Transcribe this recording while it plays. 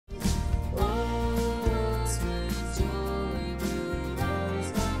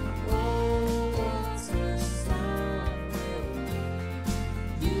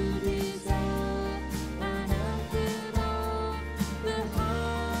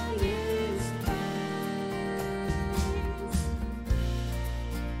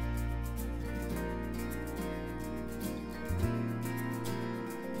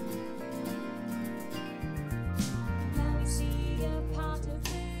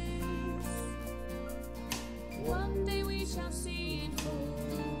one day we shall see in full.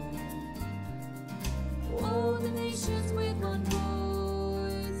 All the nations with one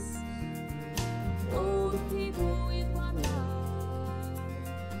voice, all the people with one love.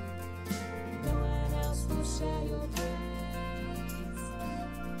 No one else will share your praise,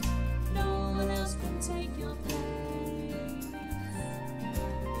 no one else can take your place.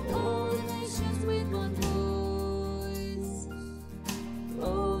 All the nations with one voice,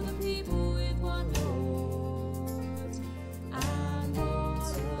 all the people with one Lord. And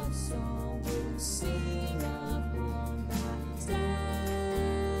what a song we'll sing upon that day.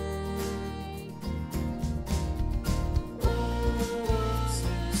 Oh, what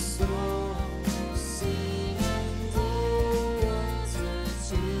a song we'll sing, and oh, what a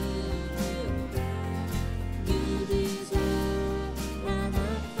tune we'll bear. You deserve an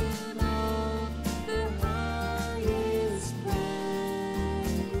anthem of the highest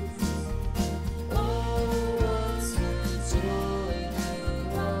praise. Oh, what a joy will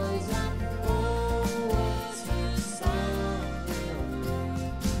rise up, oh, what a sound will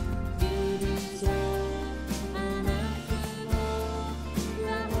make. You deserve an anthem of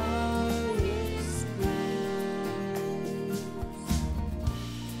the highest praise.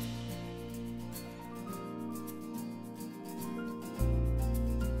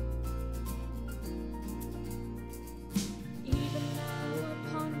 Even now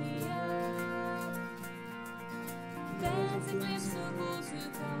upon the earth, there's a glimpse of all to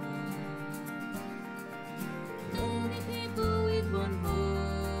come. Many people with one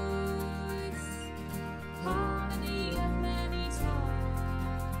voice, harmony of many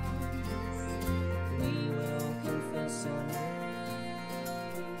tongues. We will confess your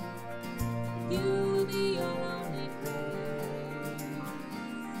name, you will be your only praise.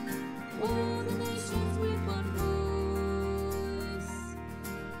 All the nations with one voice,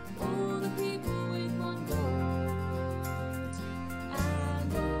 all the people with one God. And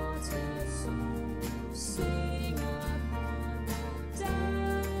what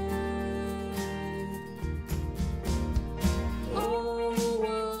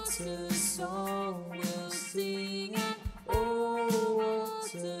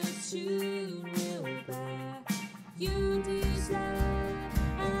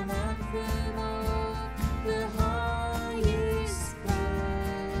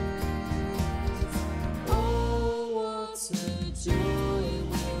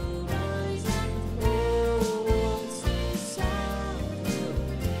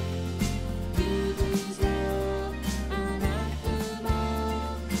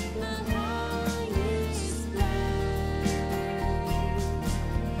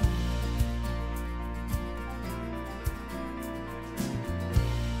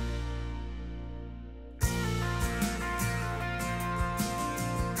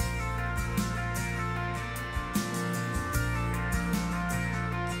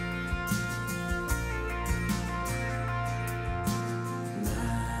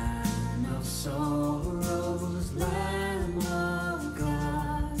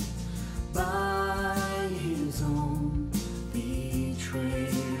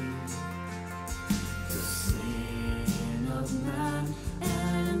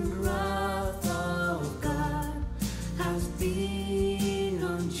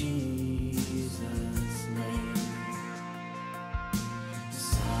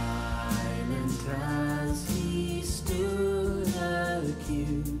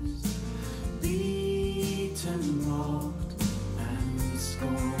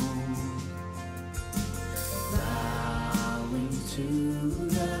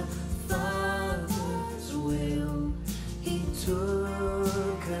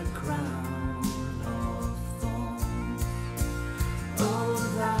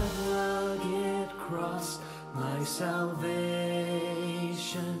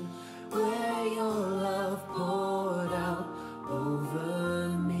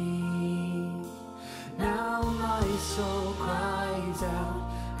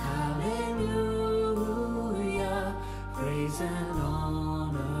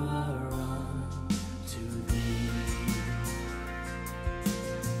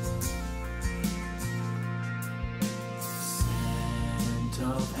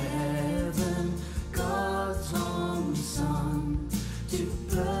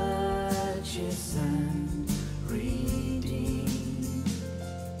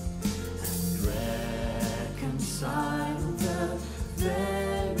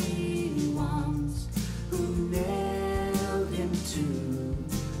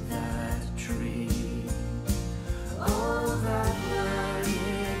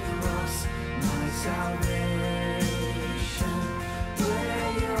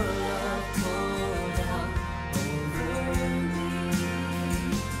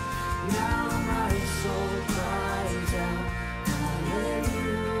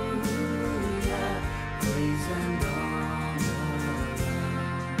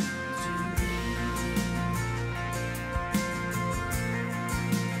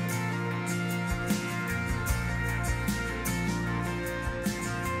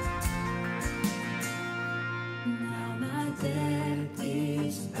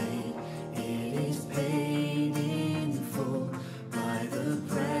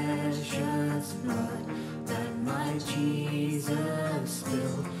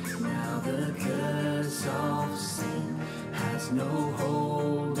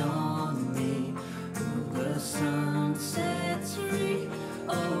hold on me. Who the sun sets free,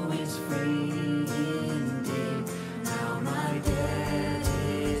 oh, is free indeed. Now my debt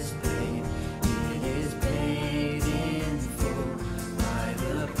is paid, it is paid in full by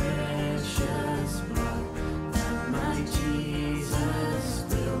the precious blood that my Jesus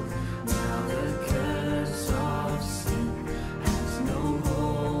spilled. Now the curse of sin has no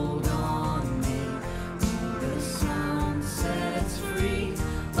hold on me. Who the Son sets free,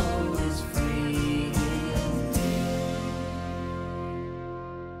 oh, is free indeed.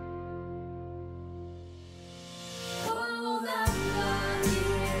 Oh, that bloody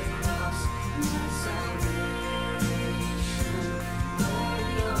cross, my salvation, where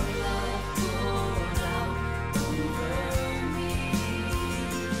your love poured out over me.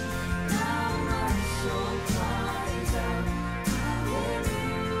 Now my soul cries out,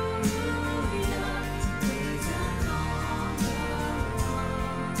 hallelujah, praise and honor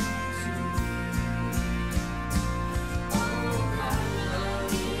unto thee. Oh, that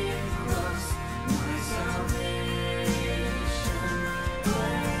bloody cross, my salvation,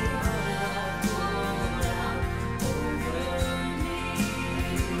 where your love poured out over me.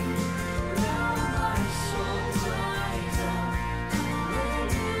 Now my soul cries out,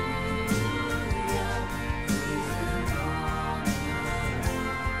 hallelujah, praise and honor unto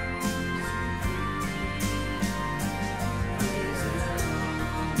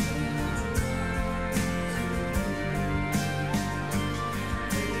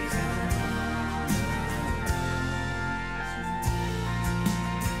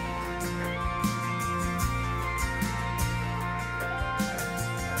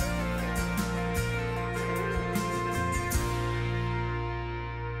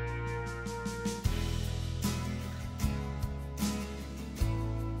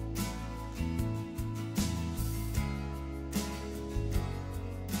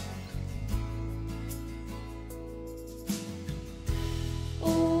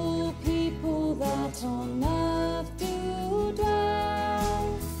All people that on earth do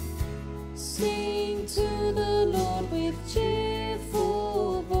dwell, sing to the Lord with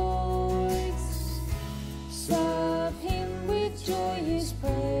cheerful voice. Serve him with joy, his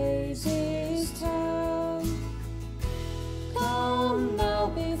praises tell. Come now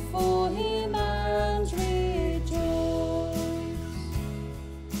before him and rejoice.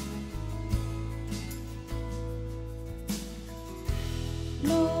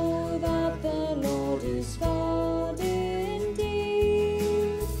 Know that the Lord is God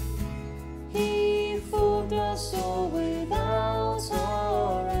indeed. He formed us all without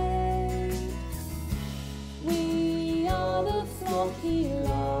our aid. We are the flock he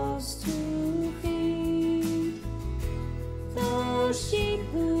loves to feed, the sheep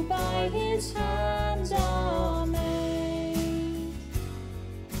who by his hand are made.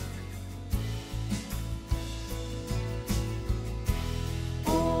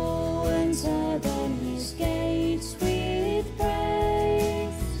 Oh, enter then his gates with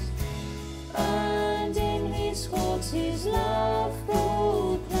praise, and in his courts his love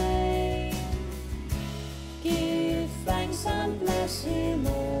proclaim. Give thanks and bless him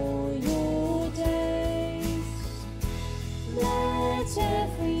all your days. Let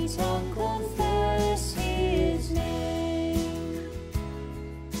every tongue confess his name.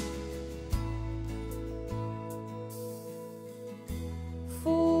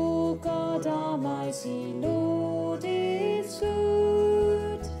 For God our mighty Lord is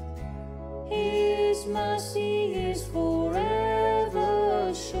good, his mercy is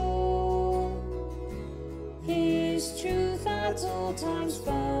forever sure, his truth at all times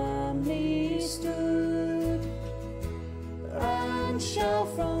firmly stood, and shall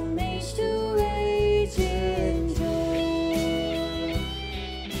from age to age endure.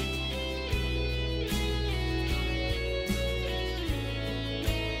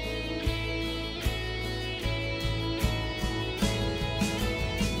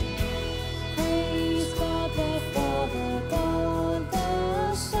 Praise God the Father, God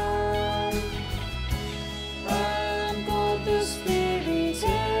the Son, and God the Spirit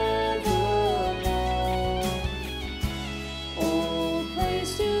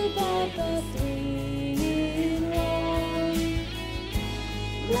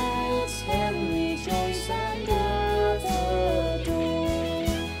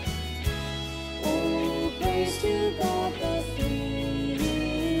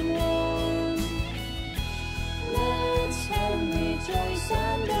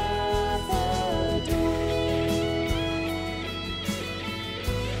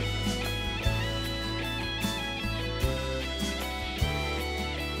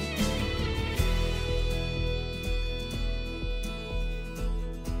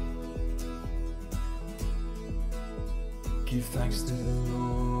Give thanks to the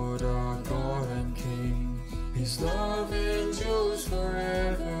Lord our God and King. His love endures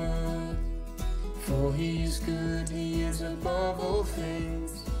forever. For he is good, he is above all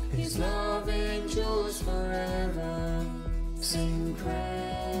things. His love endures forever. Sing praise,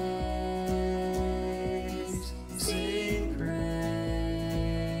 sing praise.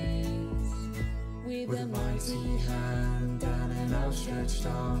 With a mighty hand and an outstretched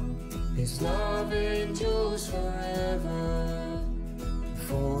arm, his love endures forever.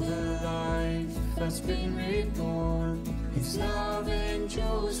 For the life that's been reborn, his love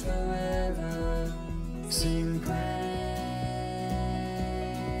endures forever. Sing praise,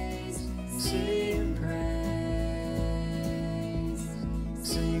 sing praise,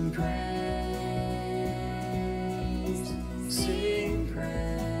 sing praise, sing praise.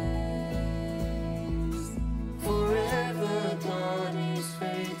 Forever God is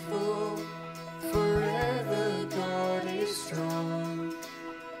faithful, forever God is strong,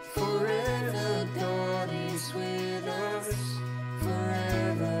 forever God is with us,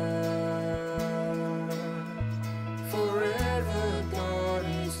 forever. Forever God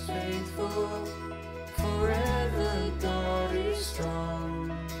is faithful, forever God is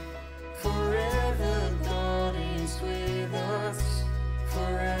strong, forever God is with us,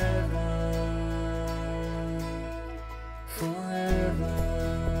 forever, forever.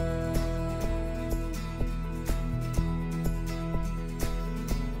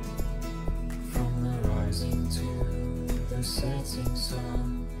 From the rising to the setting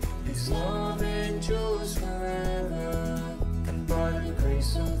sun, his love endures forever. And by the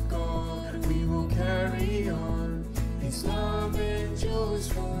grace of God we will carry on. His love endures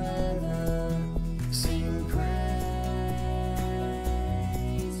forever. Sing praise,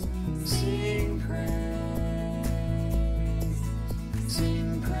 sing praise,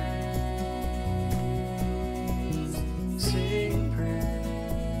 sing praise, sing praise.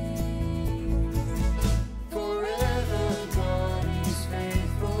 Forever God is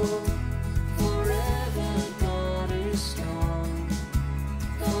faithful, forever God is strong,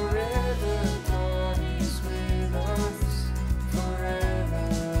 forever God is with us, forever.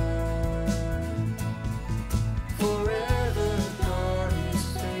 Forever God is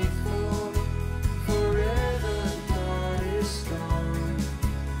faithful, forever God is strong,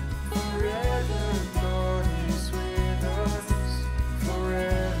 forever God is with us,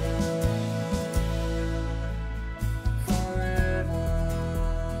 forever, forever.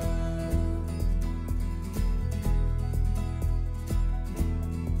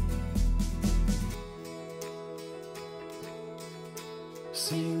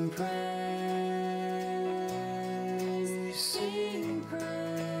 Sing praise, sing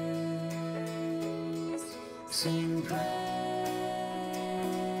praise, sing praise,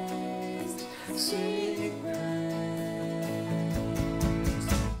 sing praise.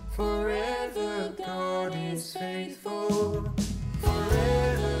 Forever God is faithful,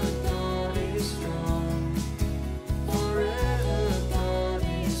 forever God is strong, forever God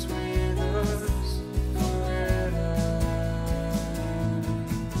is with us, forever.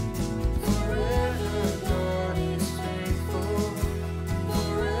 Forever God is faithful,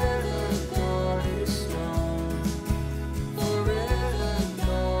 forever God is strong, forever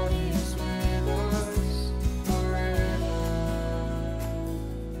God is with us, forever,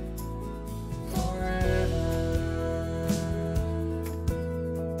 forever.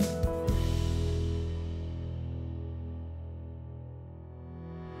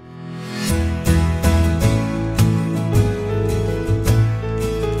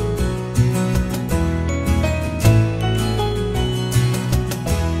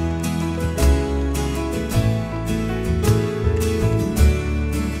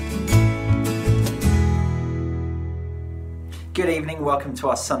 Good evening, welcome to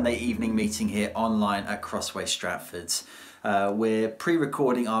our Sunday evening meeting here online at Crossway Stratford. We're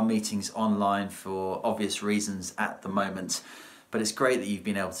pre-recording our meetings online for obvious reasons at the moment, but it's great that you've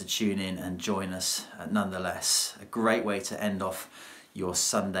been able to tune in and join us nonetheless. A great way to end off your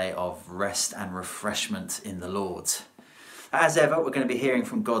Sunday of rest and refreshment in the Lord. As ever, we're going to be hearing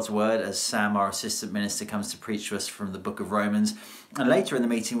from God's Word as Sam, our assistant minister, comes to preach to us from the book of Romans. And later in the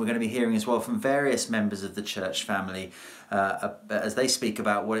meeting, we're going to be hearing as well from various members of the church family as they speak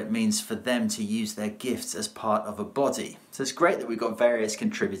about what it means for them to use their gifts as part of a body. So it's great that we've got various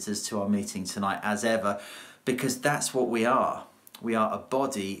contributors to our meeting tonight, as ever, because that's what we are. We are a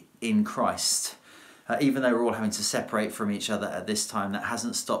body in Christ. Even though we're all having to separate from each other at this time, that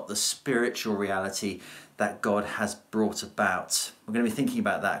hasn't stopped the spiritual reality that God has brought about. We're going to be thinking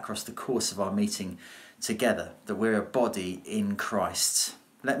about that across the course of our meeting together, that we're a body in Christ.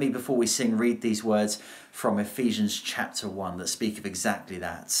 Let me, before we sing, read these words from Ephesians chapter 1 that speak of exactly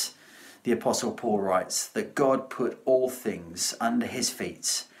that. The Apostle Paul writes that God put all things under his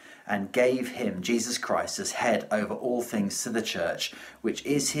feet and gave him, Jesus Christ, as head over all things to the church, which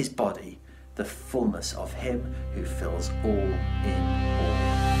is his body, the fullness of him who fills all in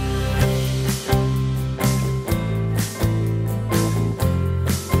all.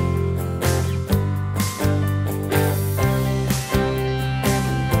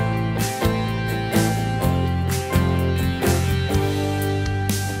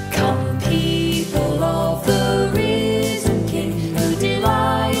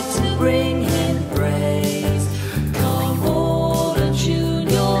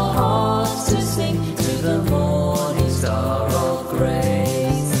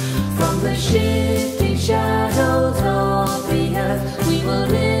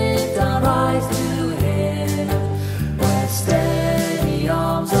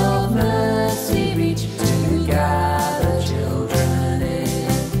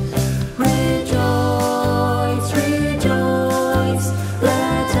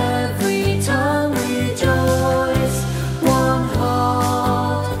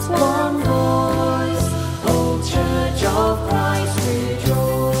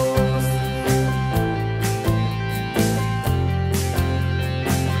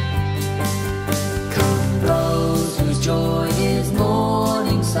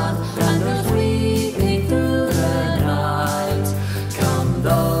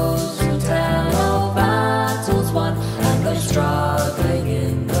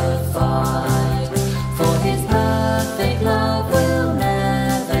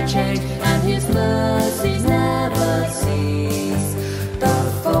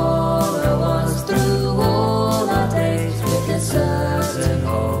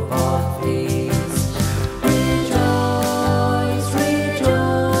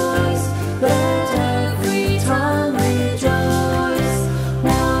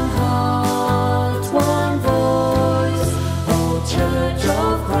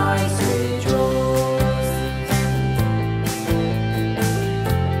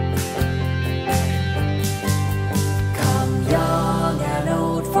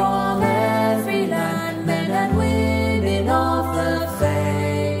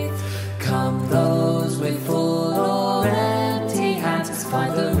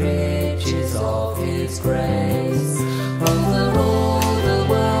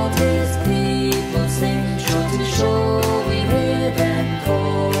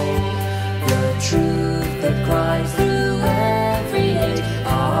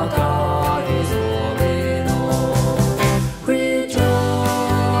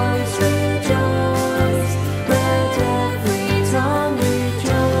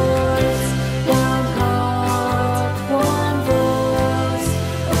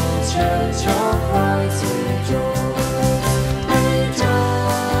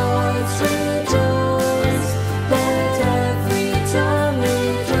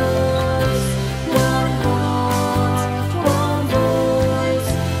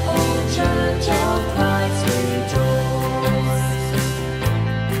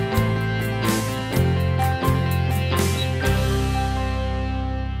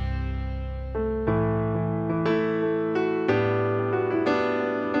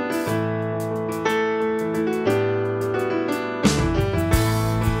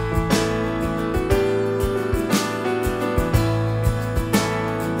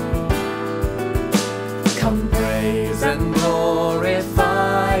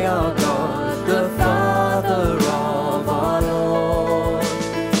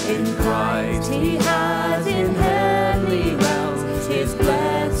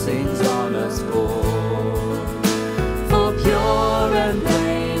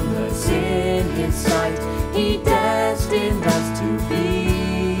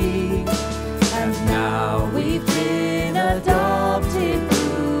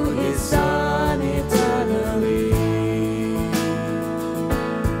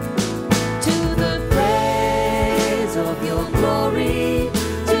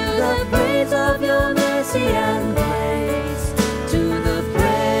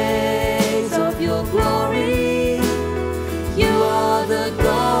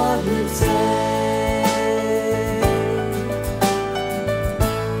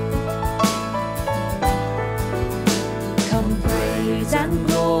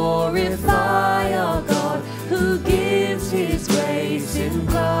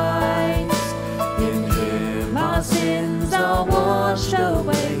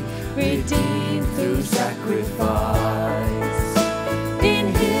 Redeemed through sacrifice. In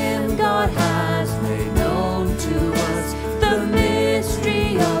him God has made known to us the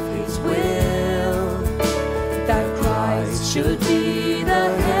mystery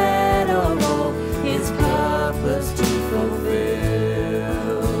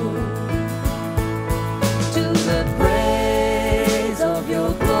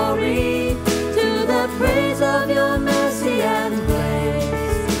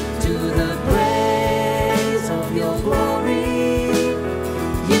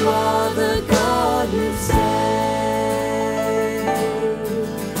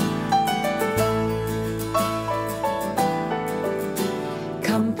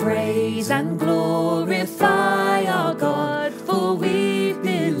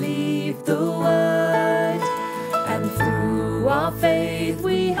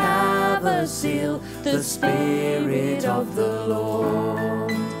the seal, the Spirit of the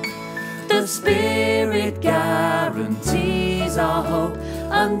Lord. The Spirit guarantees our hope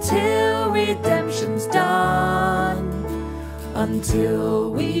until redemption's done,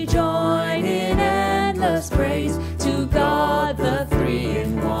 until we join in endless praise to God the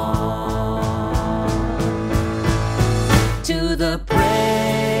Three-in-One. To the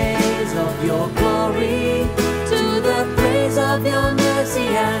praise of your glory, to the praise of your mercy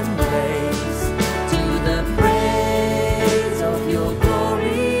and grace, to the praise of your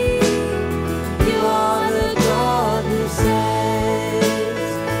glory, you are the God who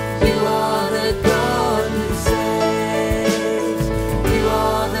saves, you are the God who saves, you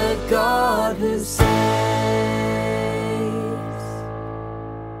are the God who saves.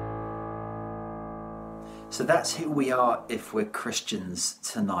 So that's who we are if we're Christians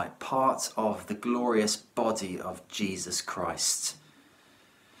tonight, part of the glorious body of Jesus Christ.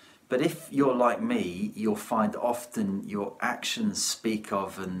 But if you're like me, you'll find often your actions speak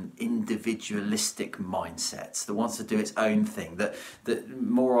of an individualistic mindset that wants to do its own thing, that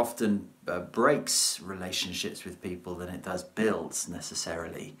more often breaks relationships with people than it does builds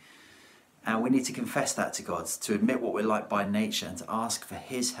necessarily. And we need to confess that to God, to admit what we're like by nature and to ask for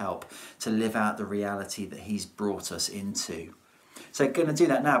his help to live out the reality that he's brought us into. So I'm going to do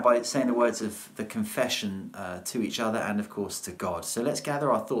that now by saying the words of the confession to each other and of course to God. So let's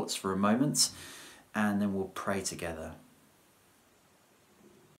gather our thoughts for a moment and then we'll pray together.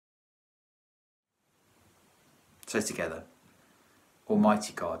 So together,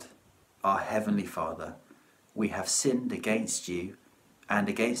 Almighty God, our Heavenly Father, we have sinned against you and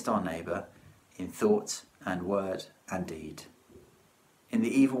against our neighbour in thought and word and deed, in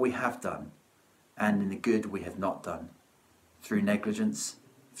the evil we have done and in the good we have not done, through negligence,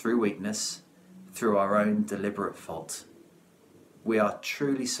 through weakness, through our own deliberate fault. We are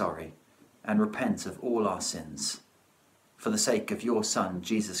truly sorry and repent of all our sins. For the sake of your Son,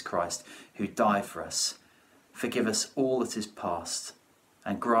 Jesus Christ, who died for us, forgive us all that is past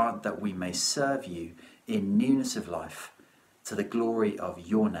and grant that we may serve you in newness of life, to the glory of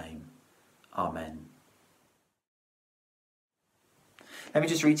your name. Amen. Let me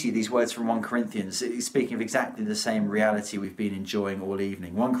just read to you these words from 1 Corinthians, speaking of exactly the same reality we've been enjoying all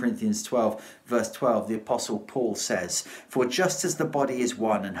evening. 1 Corinthians 12, verse 12, the Apostle Paul says, "For just as the body is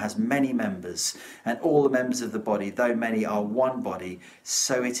one and has many members, and all the members of the body, though many, are one body,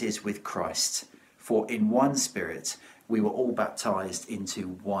 so it is with Christ. For in one Spirit we were all baptized into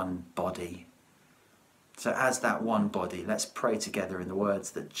one body." So as that one body, let's pray together in the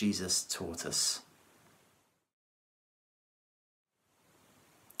words that Jesus taught us.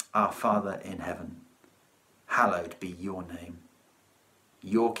 Our Father in heaven, hallowed be your name.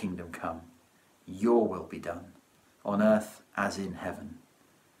 Your kingdom come, your will be done, on earth as in heaven.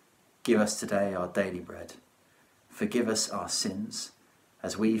 Give us today our daily bread. Forgive us our sins,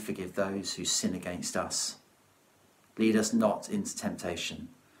 as we forgive those who sin against us. Lead us not into temptation,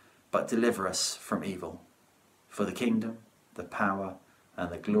 but deliver us from evil. For the kingdom, the power, and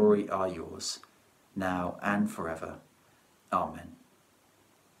the glory are yours, now and forever. Amen.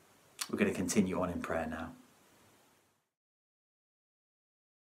 We're going to continue on in prayer now.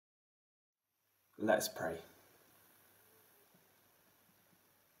 Let's pray.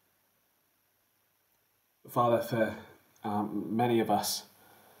 Father, for many of us,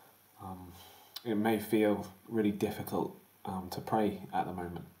 it may feel really difficult to pray at the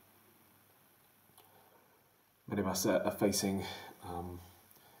moment. Many of us are facing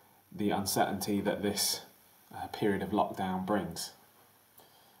the uncertainty that this period of lockdown brings.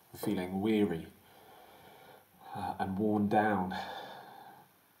 We're feeling weary and worn down,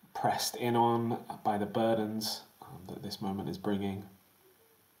 pressed in on by the burdens that this moment is bringing.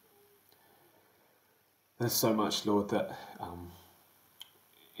 There's so much, Lord, that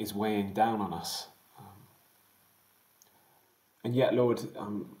is weighing down on us. And yet, Lord,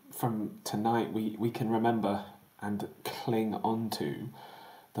 from tonight we can remember and cling on to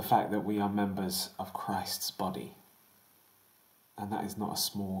the fact that we are members of Christ's body. And that is not a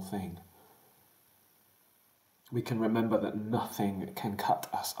small thing. We can remember that nothing can cut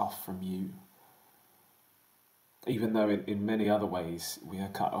us off from you. Even though in many other ways we are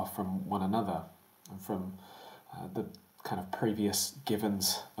cut off from one another and from the kind of previous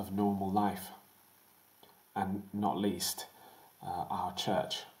givens of normal life. And not least, our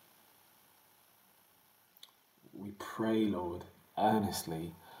church. We pray, Lord,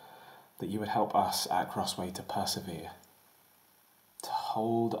 earnestly that you would help us at Crossway to persevere, to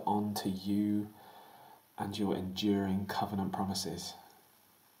hold on to you and your enduring covenant promises,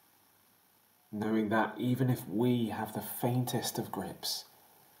 knowing that even if we have the faintest of grips,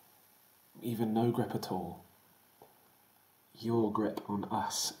 even no grip at all, your grip on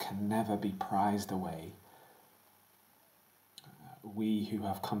us can never be prized away. We who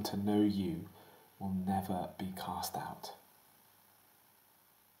have come to know you will never be cast out.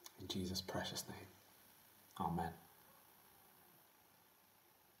 In Jesus' precious name, amen.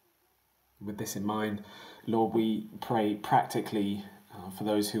 With this in mind, Lord, we pray practically for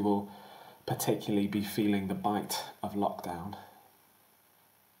those who will particularly be feeling the bite of lockdown,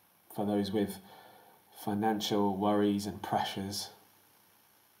 for those with financial worries and pressures,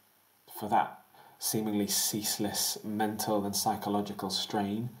 for that seemingly ceaseless mental and psychological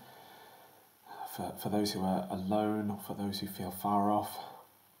strain, for those who are alone, for those who feel far off,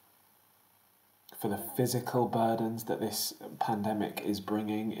 for the physical burdens that this pandemic is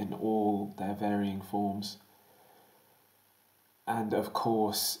bringing in all their varying forms, and of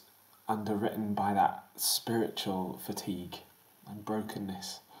course underwritten by that spiritual fatigue and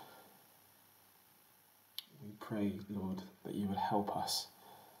brokenness. We pray, Lord, that you would help us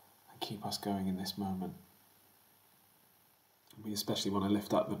and keep us going in this moment. We especially want to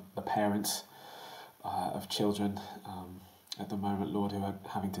lift up the parents of children at the moment, Lord, who are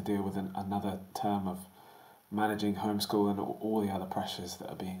having to deal with another term of managing homeschool and all the other pressures that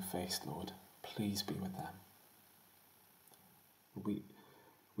are being faced, Lord. Please be with them. We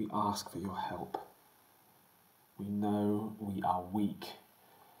ask for your help. We know we are weak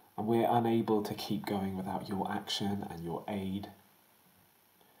and we're unable to keep going without your action and your aid.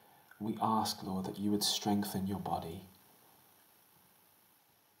 We ask, Lord, that you would strengthen your body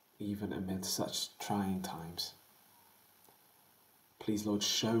even amid such trying times. Please, Lord,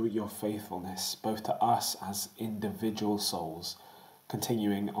 show your faithfulness both to us as individual souls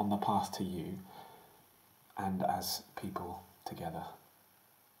continuing on the path to you and as people together.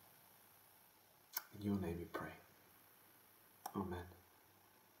 In your name we pray. Amen.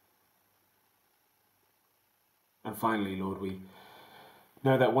 And finally, Lord, we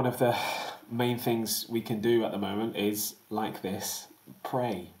know that one of the main things we can do at the moment is, like this,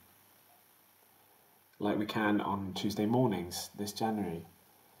 pray. Like we can on Tuesday mornings this January.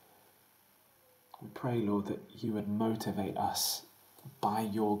 We pray, Lord, that you would motivate us by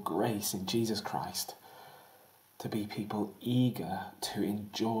your grace in Jesus Christ to be people eager to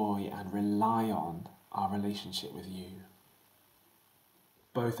enjoy and rely on our relationship with you.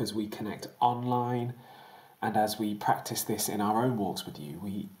 Both as we connect online and as we practice this in our own walks with you,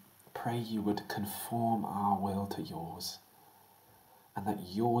 we pray you would conform our will to yours, and that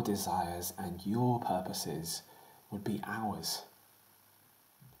your desires and your purposes would be ours.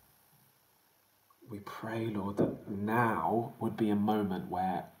 We pray, Lord, that now would be a moment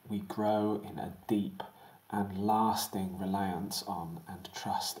where we grow in a deep and lasting reliance on and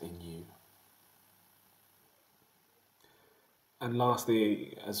trust in you. And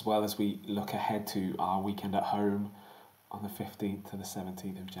lastly, as well as we look ahead to our weekend at home on the 15th to the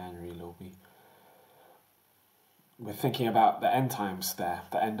 17th of January, Lord, we're thinking about the end times there,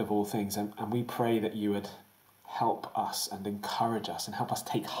 the end of all things, and we pray that you would help us and encourage us and help us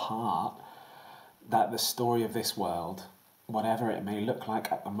take heart that the story of this world, whatever it may look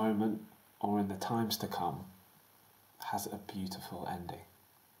like at the moment or in the times to come, has a beautiful ending.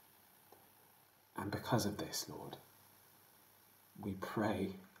 And because of this, Lord, we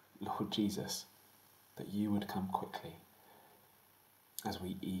pray, Lord Jesus, that you would come quickly as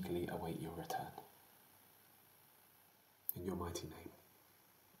we eagerly await your return. In your mighty name.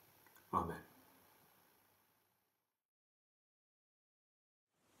 Amen.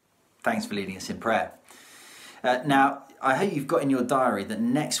 Thanks for leading us in prayer. Now, I hope you've got in your diary that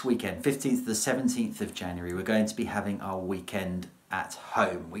next weekend, 15th to the 17th of January, we're going to be having our weekend at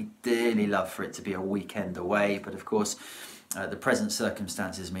home. We dearly love for it to be a weekend away, but of course, the present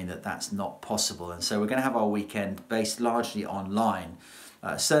circumstances mean that that's not possible. And so we're going to have our weekend based largely online.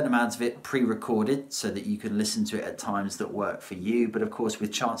 A certain amount of it pre-recorded so that you can listen to it at times that work for you, but of course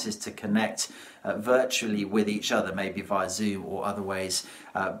with chances to connect virtually with each other, maybe via Zoom or other ways,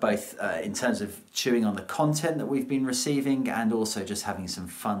 both in terms of chewing on the content that we've been receiving and also just having some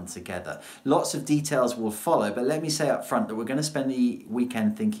fun together. Lots of details will follow, but let me say up front that we're going to spend the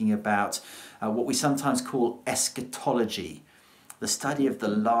weekend thinking about what we sometimes call eschatology. The study of the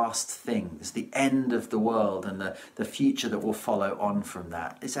last things, the end of the world and the future that will follow on from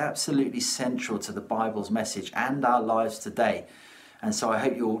that. It's absolutely central to the Bible's message and our lives today. And so I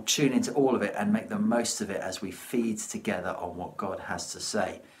hope you'll tune into all of it and make the most of it as we feed together on what God has to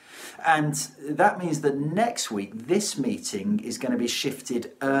say. And that means that next week, this meeting is going to be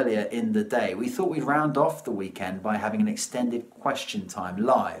shifted earlier in the day. We thought we'd round off the weekend by having an extended question time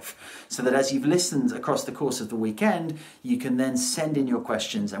live, so that as you've listened across the course of the weekend, you can then send in your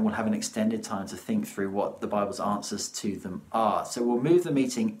questions and we'll have an extended time to think through what the Bible's answers to them are. So we'll move the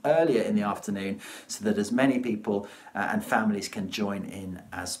meeting earlier in the afternoon so that as many people and families can join in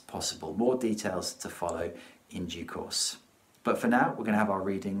as possible. More details to follow in due course. But for now, we're going to have our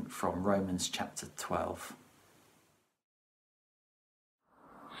reading from Romans chapter 12.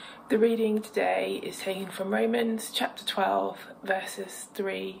 The reading today is taken from Romans chapter 12, verses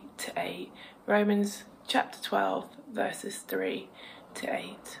 3 to 8. Romans chapter 12, verses 3 to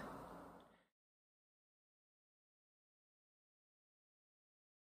 8.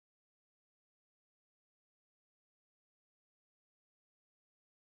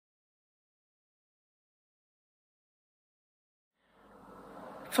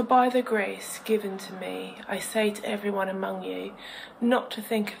 For by the grace given to me, I say to everyone among you, not to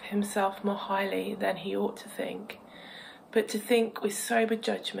think of himself more highly than he ought to think, but to think with sober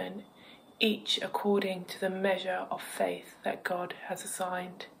judgment, each according to the measure of faith that God has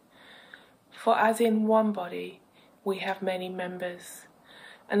assigned. For as in one body we have many members,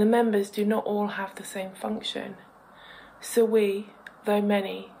 and the members do not all have the same function, so we, though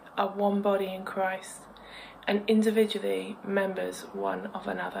many, are one body in Christ, and individually members one of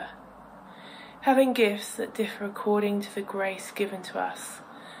another. Having gifts that differ according to the grace given to us,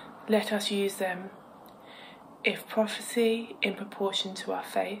 let us use them. If prophecy, in proportion to our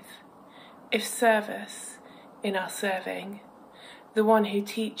faith; if service, in our serving; the one who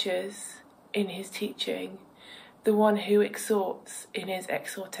teaches, in his teaching; the one who exhorts, in his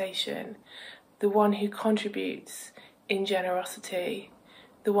exhortation; the one who contributes, in generosity;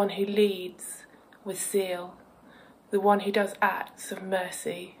 the one who leads, with zeal; the one who does acts of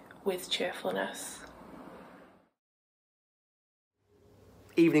mercy with cheerfulness.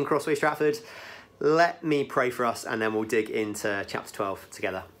 Evening, Crossway Stratford. Let me pray for us and then we'll dig into chapter 12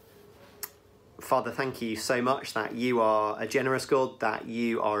 together. Father, thank you so much that you are a generous God, that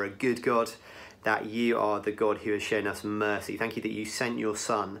you are a good God, that you are the God who has shown us mercy. Thank you that you sent your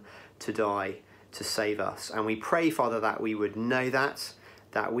Son to die to save us. And we pray, Father, that we would know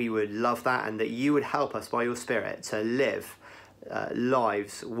that we would love that, and that you would help us by your Spirit to live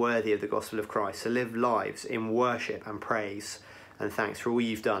lives worthy of the gospel of Christ, to live lives in worship and praise and thanks for all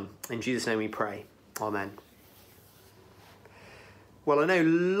you've done. In Jesus' name we pray. Amen. Well, I know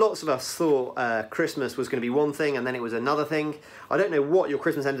lots of us thought Christmas was going to be one thing and then it was another thing. I don't know what your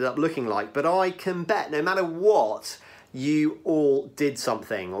Christmas ended up looking like, but I can bet no matter what, you all did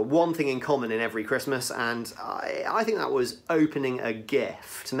something, or one thing in common in every Christmas, and I think that was opening a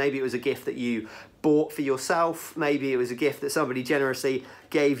gift. Maybe it was a gift that you bought for yourself, maybe it was a gift that somebody generously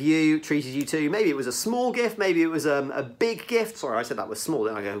gave you, treated you to, maybe it was a small gift, maybe it was a big gift. Sorry, I said that was small,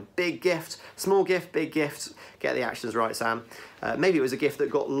 then I go big gift, small gift, big gift. Get the actions right, Sam. Maybe it was a gift that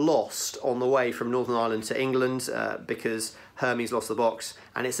got lost on the way from Northern Ireland to England because Hermes lost the box,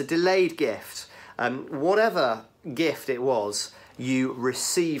 and it's a delayed gift. Whatever gift it was, you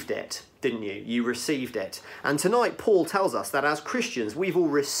received it, didn't you? You received it. And tonight Paul tells us that as Christians we've all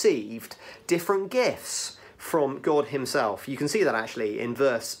received different gifts from God himself. You can see that actually in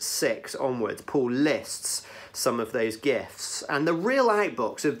verse 6 onwards. Paul lists some of those gifts. And the real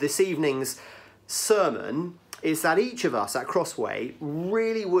outbox of this evening's sermon is that each of us at Crossway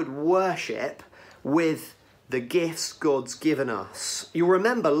really would worship with the gifts God's given us. You'll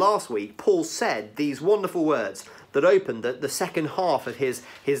remember last week Paul said these wonderful words that opened the second half of his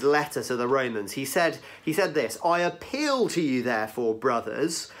letter to the Romans. He said this: I appeal to you therefore,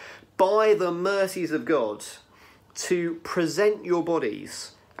 brothers, by the mercies of God, to present your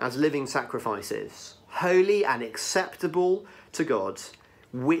bodies as living sacrifices, holy and acceptable to God,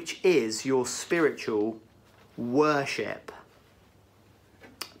 which is your spiritual worship.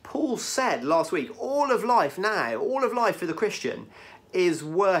 Paul said last week, all of life now, all of life for the Christian is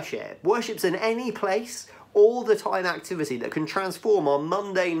worship. Worship's in any place, all the time activity that can transform our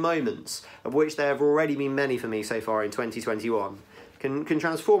mundane moments, of which there have already been many for me so far in 2021, can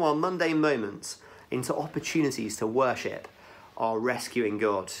transform our mundane moments into opportunities to worship our rescuing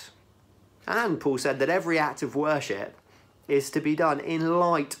God. And Paul said that every act of worship is to be done in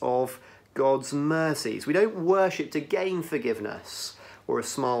light of God's mercies. We don't worship to gain forgiveness or a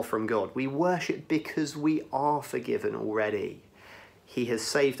smile from God. We worship because we are forgiven already. He has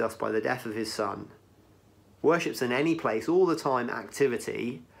saved us by the death of his Son. Worship's in any place, all the time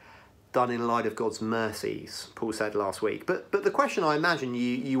activity done in light of God's mercies, Paul said last week. But the question I imagine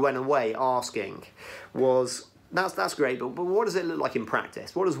you went away asking was, That's great, but what does it look like in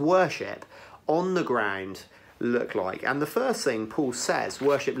practice? What does worship on the ground look like? And the first thing Paul says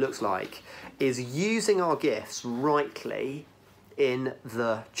worship looks like is using our gifts rightly in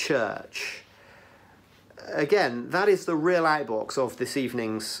the church. Again, that is the real outbox of this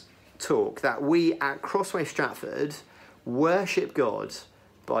evening's talk, that we at Crossway Stratford worship God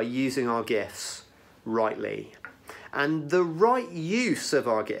by using our gifts rightly. And the right use of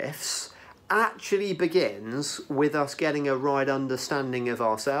our gifts actually begins with us getting a right understanding of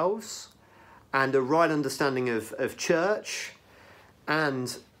ourselves and a right understanding of church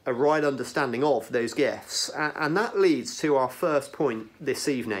and a right understanding of those gifts. And that leads to our first point this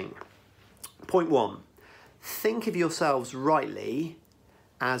evening. Point 1, think of yourselves rightly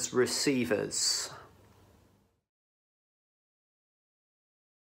as receivers.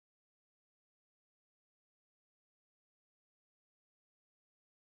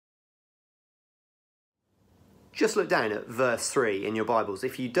 Just look down at verse 3 in your Bibles.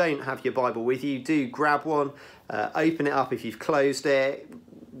 If you don't have your Bible with you, do grab one, open it up if you've closed it,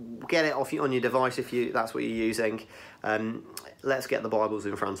 get it off on your device if that's what you're using. Let's get the Bibles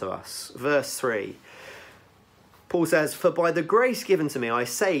in front of us. Verse 3. Paul says, "For by the grace given to me, I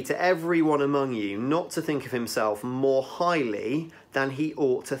say to everyone among you not to think of himself more highly than he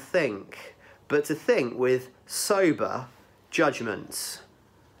ought to think, but to think with sober judgment."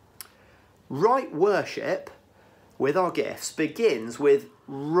 Right worship with our gifts begins with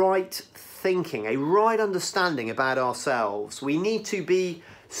right thinking, a right understanding about ourselves. We need to be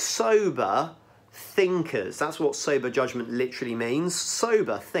sober thinkers. That's what sober judgment literally means.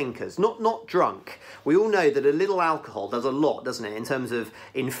 Sober thinkers, not drunk. We all know that a little alcohol does a lot, doesn't it, in terms of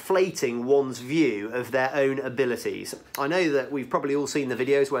inflating one's view of their own abilities. I know that we've probably all seen the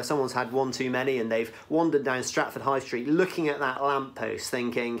videos where someone's had one too many and they've wandered down Stratford High Street looking at that lamppost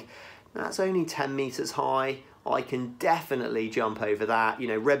thinking, that's only 10 metres high, I can definitely jump over that, you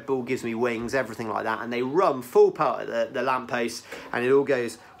know, Red Bull gives me wings, everything like that, and they run full part at the lamppost and it all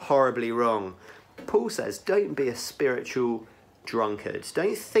goes horribly wrong. Paul says, don't be a spiritual drunkard.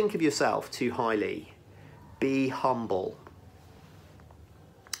 Don't think of yourself too highly. Be humble.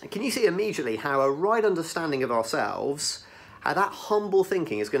 Can you see immediately how a right understanding of ourselves, how that humble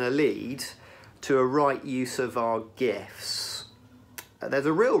thinking is going to lead to a right use of our gifts? There's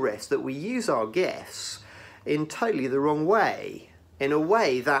a real risk that we use our gifts in totally the wrong way, in a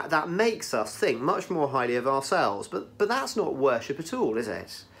way that makes us think much more highly of ourselves. But that's not worship at all, is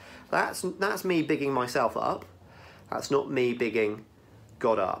it? That's me bigging myself up. That's not me bigging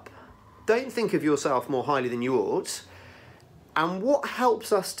God up. Don't think of yourself more highly than you ought. And what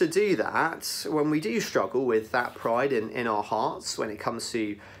helps us to do that when we do struggle with that pride in our hearts when it comes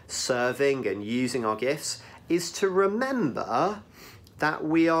to serving and using our gifts is to remember that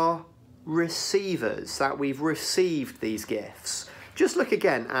we are receivers, that we've received these gifts. Just look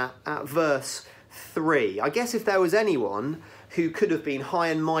again at verse 3. I guess if there was anyone who could have been high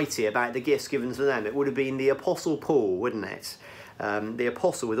and mighty about the gifts given to them, it would have been the Apostle Paul, wouldn't it? The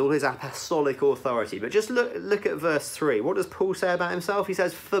Apostle with all his apostolic authority. But just look at verse 3. What does Paul say about himself? He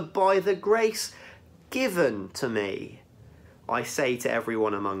says, "For by the grace given to me, I say to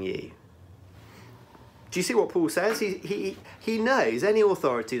everyone among you." Do you see what Paul says? He knows any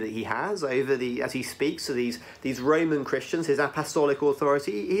authority that he has over as he speaks to these Roman Christians, his apostolic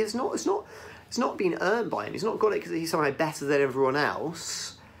authority. It's not been earned by him. He's not got it because he's somehow better than everyone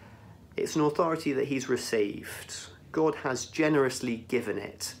else. It's an authority that he's received. God has generously given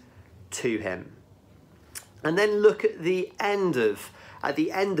it to him. And then look at the end of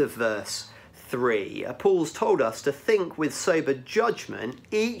verse 3. Paul's told us to think with sober judgment,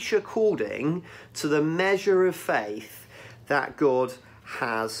 each according to the measure of faith that God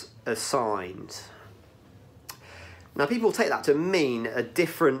has assigned. Now, people take that to mean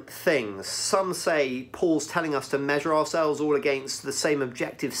different things. Some say Paul's telling us to measure ourselves all against the same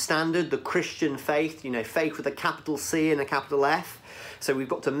objective standard, the Christian faith, you know, faith with a capital C and a capital F. So we've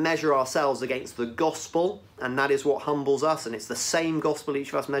got to measure ourselves against the gospel, and that is what humbles us, and it's the same gospel each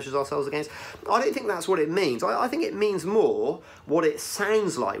of us measures ourselves against. I don't think that's what it means. I think it means more what it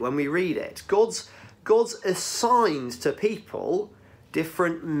sounds like when we read it. God's assigned to people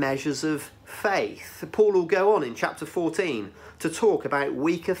different measures of faith. Paul will go on in chapter 14 to talk about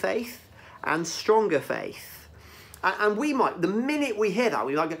weaker faith and stronger faith. And we might, the minute we hear that,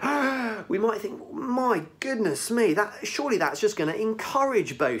 we might think, my goodness me, surely that's just going to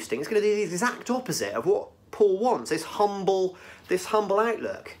encourage boasting. It's going to do the exact opposite of what Paul wants, this humble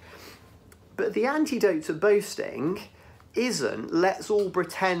outlook. But the antidote to boasting isn't, let's all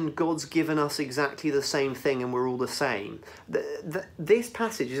pretend God's given us exactly the same thing and we're all the same. This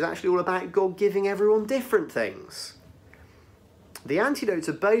passage is actually all about God giving everyone different things. The antidote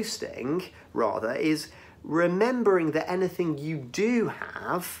to boasting, rather, is remembering that anything you do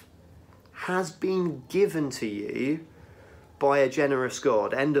have has been given to you by a generous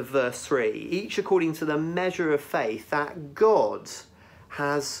God. End of verse 3. Each according to the measure of faith that God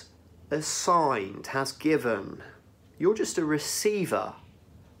has assigned, has given. You're just a receiver.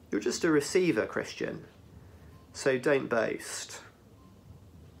 You're just a receiver, Christian. So don't boast.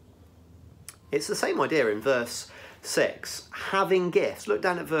 It's the same idea in verse 6. Having gifts. Look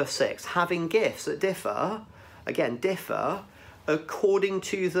down at verse 6. Having gifts that differ, again, differ according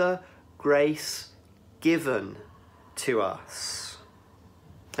to the grace given to us.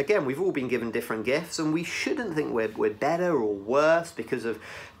 Again, we've all been given different gifts, and we shouldn't think we're better or worse because of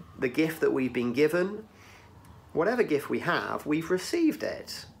the gift that we've been given. Whatever gift we have, we've received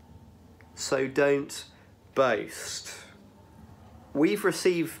it. So don't boast. We've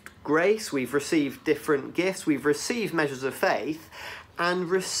received grace, we've received different gifts, we've received measures of faith, and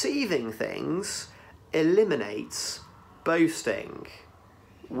receiving things eliminates boasting.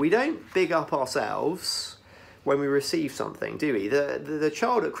 We don't big up ourselves when we receive something, do we? The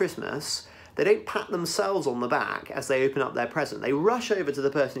child at Christmas, they don't pat themselves on the back as they open up their present. They rush over to the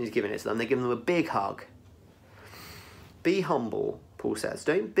person who's giving it to them, they give them a big hug. Be humble, Paul says.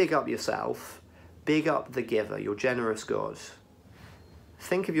 Don't big up yourself. Big up the giver, your generous God.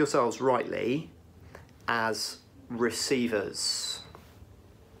 Think of yourselves rightly as receivers.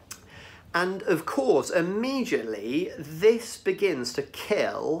 And of course, immediately, this begins to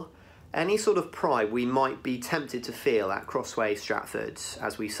kill any sort of pride we might be tempted to feel at Crossway Stratford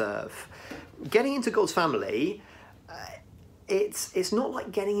as we serve. Getting into God's family, it's not like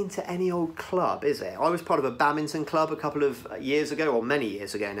getting into any old club, is it? I was part of a badminton club a couple of years ago, or many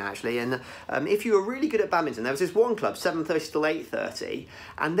years ago now actually, and if you were really good at badminton, there was this one club, 7:30 till 8:30,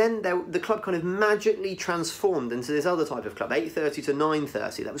 and then the club kind of magically transformed into this other type of club, 8:30 to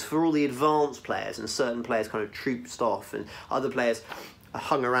 9:30. That was for all the advanced players, and certain players kind of trooped off, and other players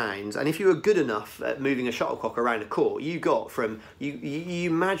hung around. And if you were good enough at moving a shuttlecock around a court, you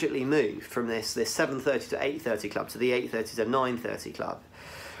magically moved from this 7:30 to 8:30 club to the 8:30 to 9:30 club.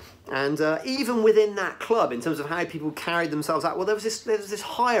 And even within that club, in terms of how people carried themselves out, well, there was this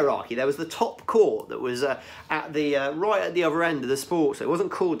hierarchy. There was the top court that was at the right at the other end of the sport. So it wasn't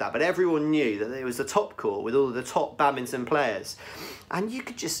called that, but everyone knew that it was the top court with all of the top badminton players. And you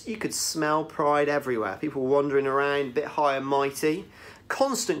could smell pride everywhere. People wandering around, a bit high and mighty.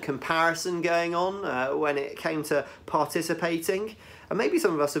 Constant comparison going on when it came to participating, and maybe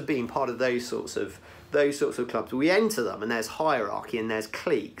some of us have been part of those sorts of clubs. We enter them and there's hierarchy and there's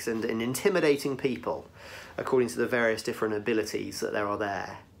cliques and intimidating people according to the various different abilities that there are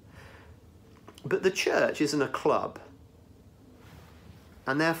there. But the church isn't a club,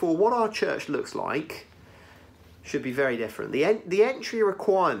 and therefore what our church looks like should be very different. The entry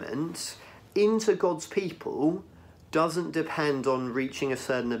requirement into God's people doesn't depend on reaching a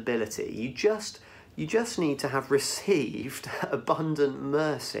certain ability. You just need to have received abundant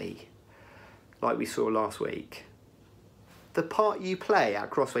mercy, like we saw last week. The part you play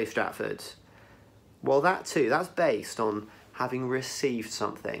at Crossway Stratford, well, that's based on having received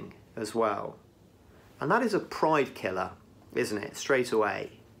something as well. And that is a pride killer, isn't it, straight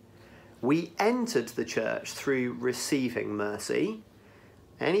away? We entered the church through receiving mercy.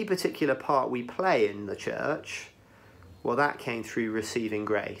 Any particular part we play in the church, well, that came through receiving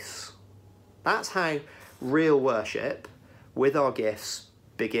grace. That's how real worship with our gifts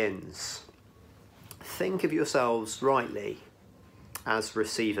begins. Think of yourselves rightly as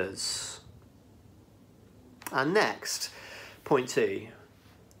receivers. And next, point 2,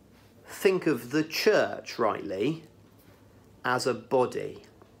 think of the church rightly as a body.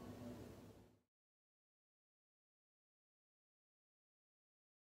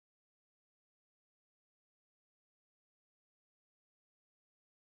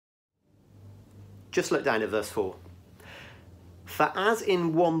 Just look down at verse 4. For as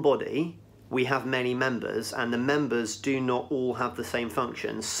in one body we have many members, and the members do not all have the same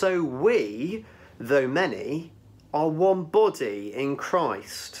function, so we, though many, are one body in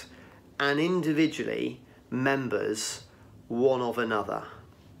Christ, and individually members one of another.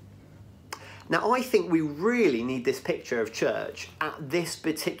 Now, I think we really need this picture of church at this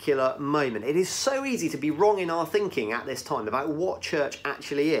particular moment. It is so easy to be wrong in our thinking at this time about what church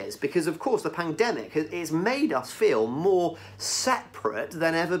actually is, because of course the pandemic has made us feel more separate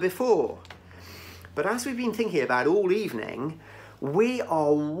than ever before. But as we've been thinking about all evening, We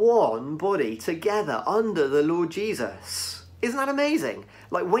are one body together under the Lord Jesus. Isn't that amazing?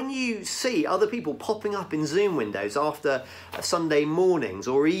 Like when you see other people popping up in Zoom windows after Sunday mornings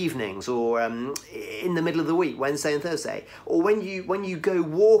or evenings or in the middle of the week, Wednesday and Thursday, or when you go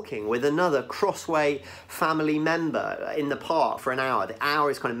walking with another Crossway family member in the park for an hour. The hour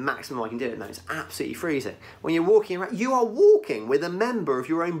is kind of maximum I can do it, and it's absolutely freezing. When you're walking around, you are walking with a member of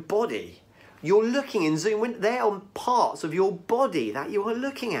your own body. You're looking in Zoom windows. They are parts of your body that you are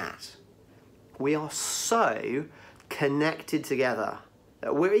looking at. We are so connected together.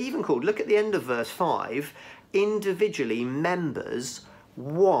 We're even called, look at the end of verse 5, individually members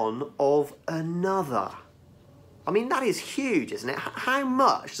one of another. I mean, that is huge, isn't it? How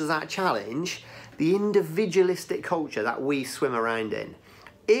much does that challenge the individualistic culture that we swim around in?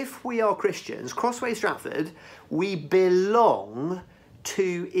 If we are Christians, Crossway Stratford, we belong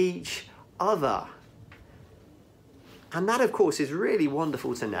to each other. And that, of course, is really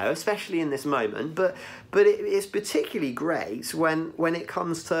wonderful to know, especially in this moment. But it's particularly great when it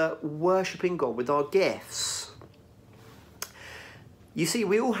comes to worshipping God with our gifts. You see,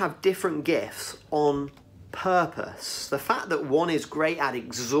 we all have different gifts on purpose. The fact that one is great at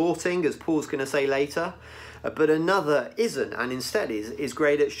exhorting, as Paul's going to say later, but another isn't, and instead is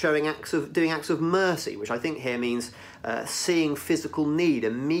great at doing acts of mercy, which I think here means seeing physical need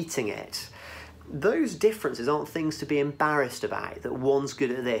and meeting it. Those differences aren't things to be embarrassed about, that one's good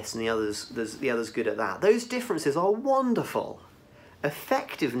at this and the other's good at that. Those differences are wonderful.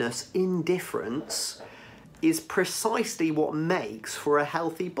 Effectiveness in difference is precisely what makes for a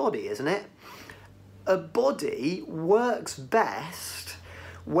healthy body, isn't it? A body works best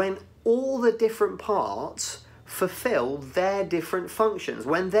when all the different parts fulfill their different functions,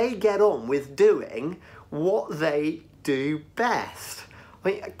 when they get on with doing what they do best. I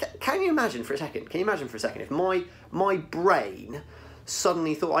mean, can you imagine for a second if my brain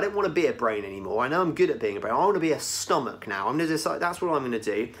suddenly thought, I don't want to be a brain anymore, I know I'm good at being a brain, I want to be a stomach now, I'm going to decide that's what I'm going to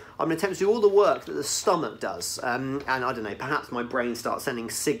do, I'm going to attempt to do all the work that the stomach does, and I don't know, perhaps my brain starts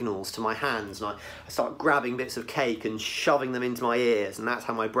sending signals to my hands, and I start grabbing bits of cake and shoving them into my ears, and that's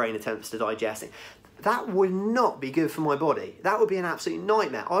how my brain attempts to digest it. That would not be good for my body. That would be an absolute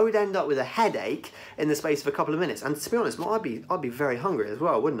nightmare. I would end up with a headache in the space of a couple of minutes. And to be honest, I'd be very hungry as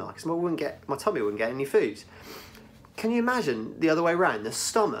well, wouldn't I? Because my tummy wouldn't get any food. Can you imagine the other way around? The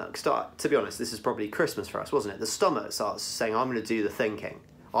stomach to be honest, this is probably Christmas for us, wasn't it? The stomach starts saying, I'm going to do the thinking.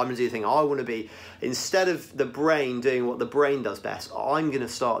 I'm going to do the thing. I want to be, instead of the brain doing what the brain does best, I'm going to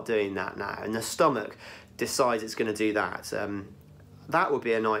start doing that now. And the stomach decides it's going to do that. That would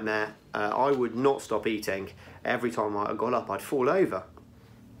be a nightmare. I would not stop eating. Every time I got up, I'd fall over.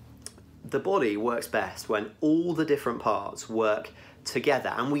 The body works best when all the different parts work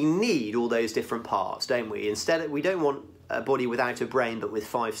together, and we need all those different parts, don't we? Instead, we don't want a body without a brain but with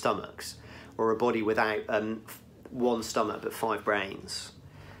 5 stomachs, or a body without 1 stomach but 5 brains.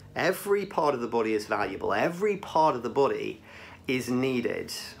 Every part of the body is valuable. Every part of the body is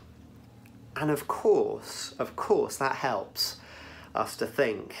needed. And of course, that helps us to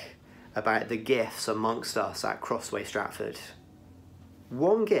think about the gifts amongst us at Crossway Stratford.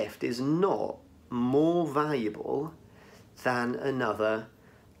 One gift is not more valuable than another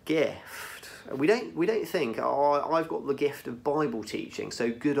gift. We don't think, oh, I've got the gift of Bible teaching,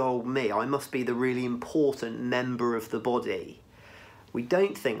 so good old me, I must be the really important member of the body. We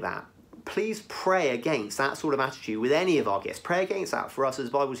don't think that. Please pray against that sort of attitude with any of our gifts. Pray against that for us as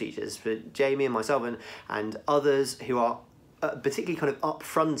Bible teachers, for Jamie and myself and others who are particularly kind of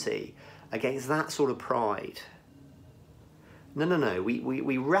upfronty, against that sort of pride. No.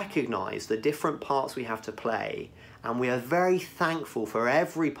 We recognise the different parts we have to play, and we are very thankful for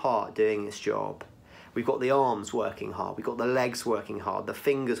every part doing its job. We've got the arms working hard, we've got the legs working hard, the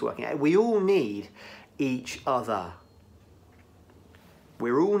fingers working hard. We all need each other.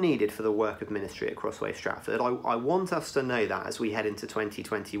 We're all needed for the work of ministry at Crossway Stratford. I want us to know that as we head into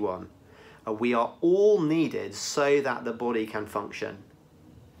 2021. We are all needed so that the body can function.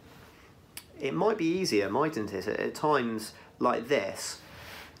 It might be easier, mightn't it, at times like this,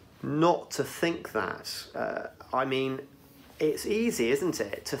 not to think that. I mean, it's easy, isn't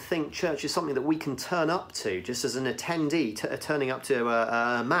it, to think church is something that we can turn up to, just as an attendee turning up to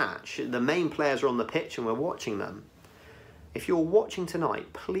a match. The main players are on the pitch and we're watching them. If you're watching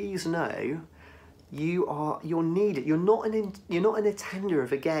tonight, please know you're needed. You're not an attender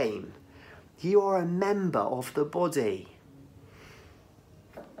of a game. You are a member of the body.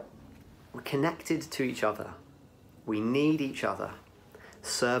 We're connected to each other. We need each other,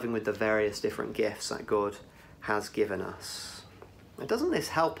 serving with the various different gifts that God has given us. And doesn't this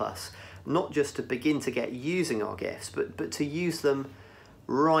help us not just to begin to get using our gifts, but to use them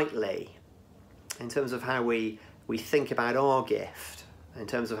rightly in terms of how we think about our gift, in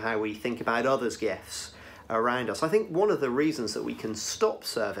terms of how we think about others' gifts around us. I think one of the reasons that we can stop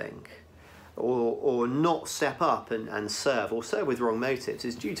serving or not step up and serve, or serve with wrong motives,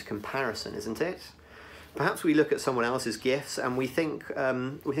 is due to comparison, isn't it? Perhaps we look at someone else's gifts and we think,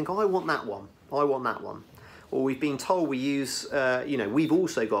 oh, I want that one. I want that one. Or we've been told we use, we've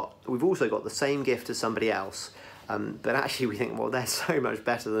also got the same gift as somebody else, but actually we think, well, they're so much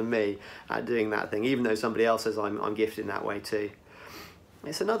better than me at doing that thing, even though somebody else says I'm gifted in that way too.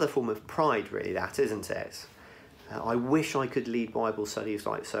 It's another form of pride, really, that, isn't it? I wish I could lead Bible studies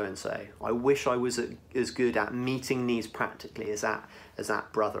like so-and-so. I wish I was as good at meeting needs practically as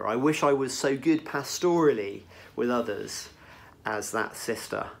that brother. I wish I was so good pastorally with others as that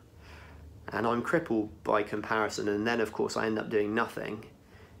sister. And I'm crippled by comparison, and then of course I end up doing nothing.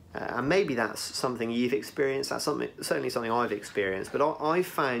 And maybe that's something you've experienced, that's certainly something I've experienced, but I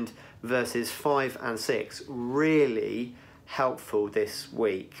found verses 5 and 6 really helpful this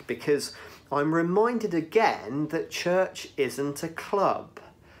week, because I'm reminded again that church isn't a club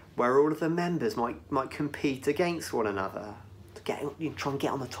where all of the members might compete against one another to try and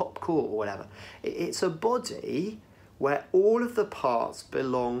get on the top court or whatever. It's a body where all of the parts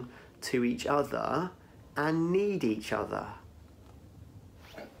belong to each other and need each other.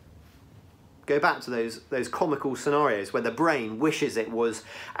 Go back to those comical scenarios where the brain wishes it was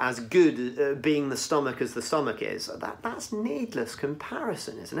as good at being the stomach as the stomach is. That's needless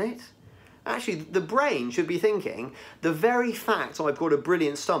comparison, isn't it? Actually, the brain should be thinking, the very fact I've got a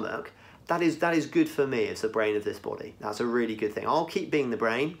brilliant stomach, that is good for me as the brain of this body. That's a really good thing. I'll keep being the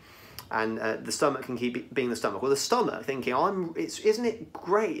brain, and the stomach can keep being the stomach. Well, the stomach thinking, isn't it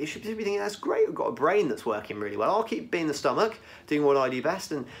great? It should be thinking, that's great, we've got a brain that's working really well. I'll keep being the stomach, doing what I do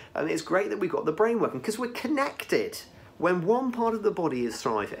best, and it's great that we've got the brain working, because we're connected. When one part of the body is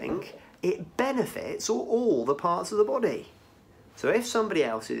thriving, it benefits all the parts of the body. So if somebody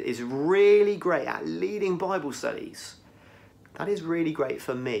else is really great at leading Bible studies, that is really great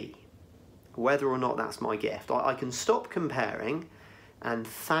for me, whether or not that's my gift. I can stop comparing and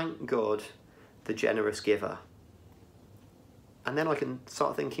thank God, the generous giver. And then I can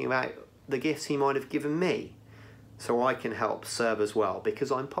start thinking about the gifts he might have given me, so I can help serve as well,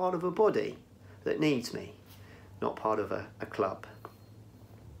 because I'm part of a body that needs me, not part of a club.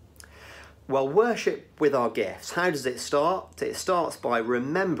 Well, worship with our gifts, how does it start? It starts by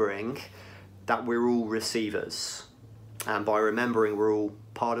remembering that we're all receivers, and by remembering we're all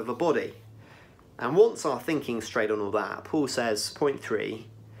part of a body. And once our thinking's straight on all that, Paul says, point 3,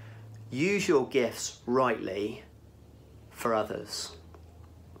 use your gifts rightly for others.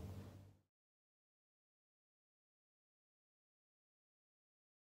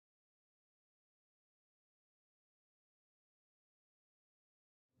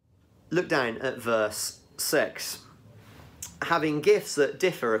 Look down at verse 6. Having gifts that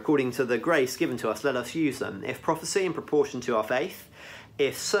differ according to the grace given to us, let us use them. If prophecy, in proportion to our faith.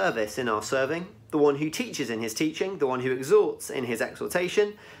 If service, in our serving. The one who teaches, in his teaching. The one who exhorts, in his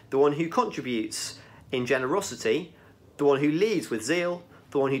exhortation. The one who contributes, in generosity. The one who leads, with zeal.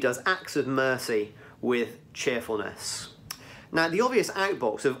 The one who does acts of mercy, with cheerfulness. Now, the obvious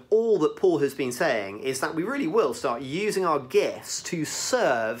outbox of all that Paul has been saying is that we really will start using our gifts to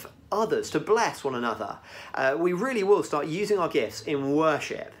serve others, to bless one another. We really will start using our gifts in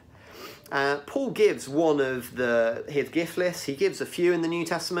worship. Paul gives one of his gift lists. He gives a few in the New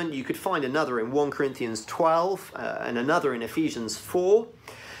Testament. You could find another in 1 Corinthians 12 and another in Ephesians 4.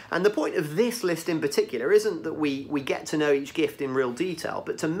 And the point of this list in particular isn't that we get to know each gift in real detail,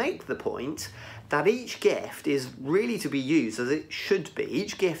 but to make the point that each gift is really to be used as it should be.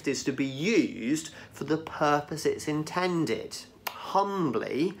 Each gift is to be used for the purpose it's intended,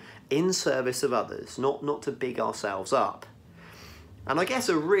 humbly in service of others, not to big ourselves up. And I guess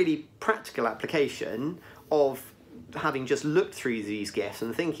a really practical application of having just looked through these gifts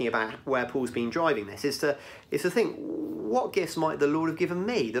and thinking about where Paul's been driving this is to think, what gifts might the Lord have given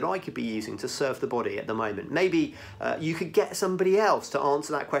me that I could be using to serve the body at the moment? Maybe you could get somebody else to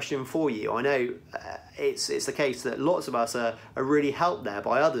answer that question for you. I know it's the case that lots of us are really helped there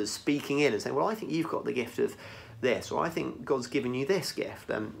by others speaking in and saying, well, I think you've got the gift of this, or I think God's given you this gift.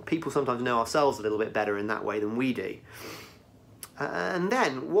 People sometimes know ourselves a little bit better in that way than we do. And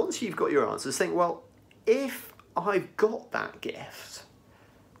then, once you've got your answers, think, well, if I've got that gift,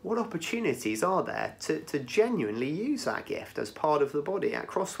 what opportunities are there to genuinely use that gift as part of the body at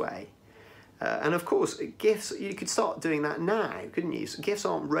Crossway? And of course, gifts, you could start doing that now, couldn't you? So gifts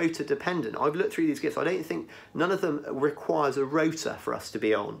aren't rota dependent. I've looked through these gifts. I don't think none of them requires a rota for us to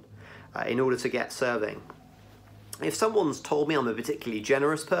be on. in order to get serving. If someone's told me I'm a particularly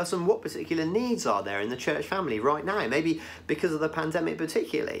generous person, what particular needs are there in the church family right now? Maybe because of the pandemic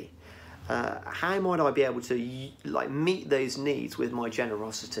particularly. How might I be able to meet those needs with my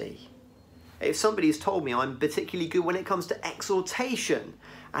generosity? If somebody's told me I'm particularly good when it comes to exhortation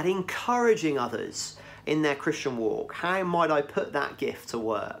and encouraging others in their Christian walk, how might I put that gift to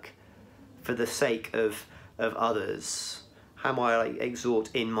work for the sake of others? How might I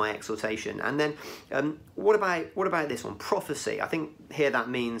exhort in my exhortation? And then what about this one? Prophecy. I think here that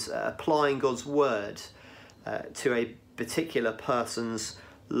means applying God's word to a particular person's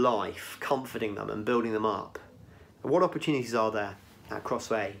life, comforting them and building them up. What opportunities are there at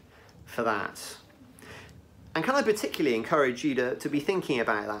Crossway for that? And can I particularly encourage you to be thinking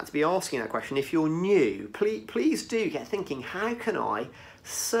about that, to be asking that question. If you're new, please do get thinking, how can I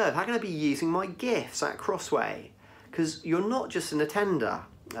serve? How can I be using my gifts at Crossway? Because you're not just an attender.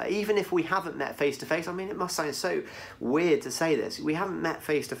 Even if we haven't met face to face, I mean, it must sound so weird to say this, we haven't met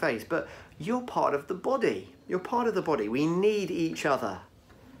face to face, but you're part of the body. You're part of the body. We need each other.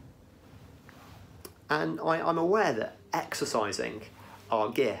 And I'm aware that exercising our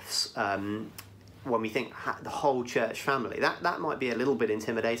gifts, when we think the whole church family, that might be a little bit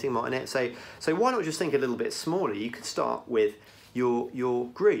intimidating, mightn't it? So why not just think a little bit smaller? You could start with your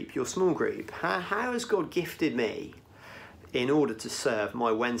group, your small group. How has God gifted me in order to serve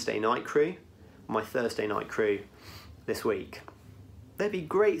my Wednesday night crew, my Thursday night crew this week? There'd be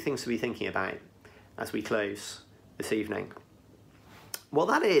great things to be thinking about as we close this evening. Well,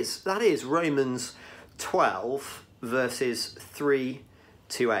 that is Romans 12 verses 3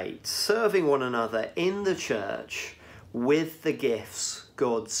 to 8. Serving one another in the church with the gifts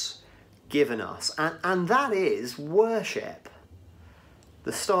God's given us. And that is worship.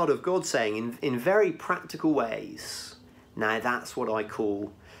 The start of God saying in very practical ways, now that's what I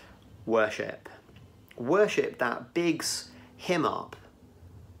call worship. Worship that bigs him up,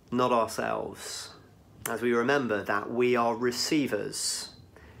 not ourselves. As we remember that we are receivers.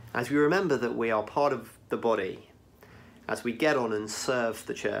 As we remember that we are part of the body. As we get on and serve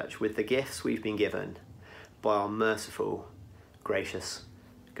the church with the gifts we've been given by our merciful, gracious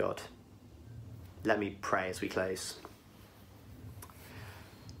God. Let me pray as we close.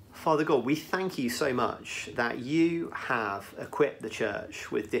 Father God, we thank you so much that you have equipped the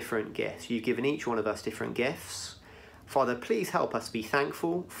church with different gifts. You've given each one of us different gifts. Father, please help us be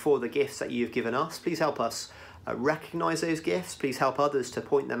thankful for the gifts that you've given us. Please help us recognise those gifts. Please help others to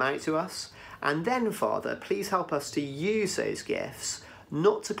point them out to us. And then, Father, please help us to use those gifts,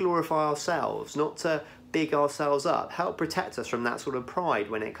 not to glorify ourselves, not to big ourselves up. Help protect us from that sort of pride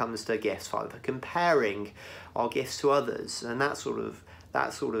when it comes to gifts, Father, for comparing our gifts to others and that sort of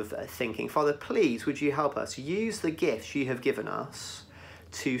thinking. Father, please, would you help us use the gifts you have given us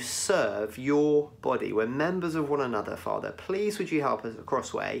to serve your body. We're members of one another, Father. Please, would you help us at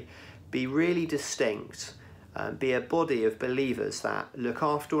Crossway be really distinct, be a body of believers that look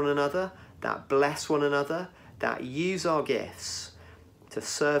after one another, that bless one another, that use our gifts to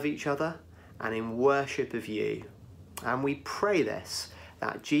serve each other and in worship of you. And we pray this,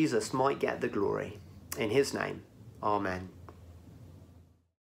 that Jesus might get the glory. In his name, amen.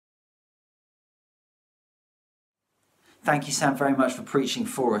 Thank you, Sam, very much for preaching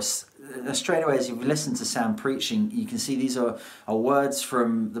for us. Straight away, as you've listened to Sam preaching, you can see these are words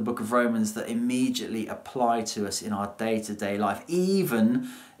from the book of Romans that immediately apply to us in our day-to-day life, even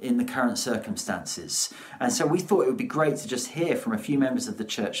in the current circumstances. And so we thought it would be great to just hear from a few members of the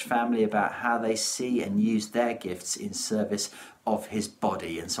church family about how they see and use their gifts in service of his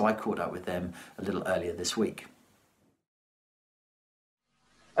body. And so I caught up with them a little earlier this week.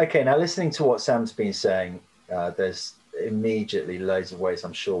 Okay, now listening to what Sam's been saying, there's immediately loads of ways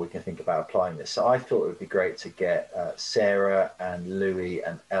I'm sure we can think about applying this. So I thought it would be great to get Sarah and Louis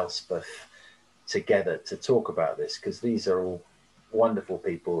and Elspeth together to talk about this, because these are all wonderful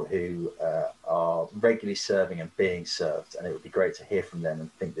people who are regularly serving and being served, and it would be great to hear from them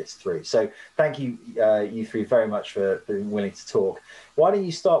and think this through. So thank you, you three, very much for being willing to talk. Why don't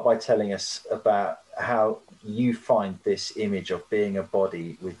you start by telling us about how you find this image of being a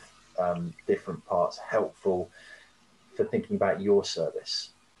body with different parts helpful for thinking about your service?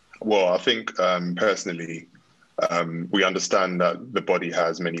 Well, I think personally, we understand that the body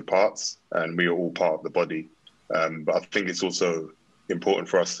has many parts and we are all part of the body. But I think it's also important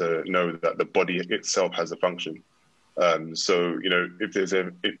for us to know that the body itself has a function. So, you know, if there's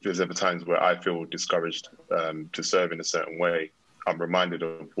ever times where I feel discouraged to serve in a certain way, I'm reminded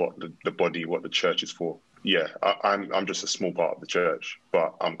of what the body, what the church is for. Yeah, I'm just a small part of the church,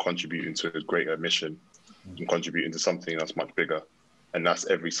 but I'm contributing to a greater mission. I'm contributing to something that's much bigger. and that's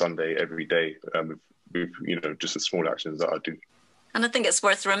every Sunday, every day, with just the small actions that I do. And I think it's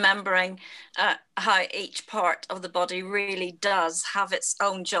worth remembering how each part of the body really does have its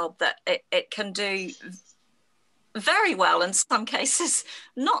own job that it can do very well in some cases,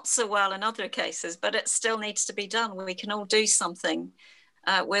 not so well in other cases, but it still needs to be done. We can all do something.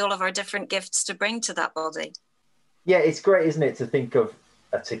 We all have our different gifts to bring to that body. Yeah, it's great, isn't it, to think of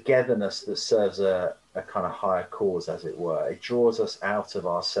a togetherness that serves a kind of higher cause, as it were. It draws us out of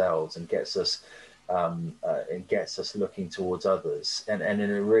ourselves and gets us looking towards others, and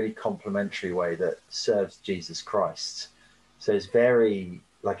in a really complementary way that serves Jesus Christ. So it's very,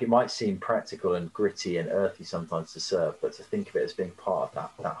 like, it might seem practical and gritty and earthy sometimes to serve, but to think of it as being part of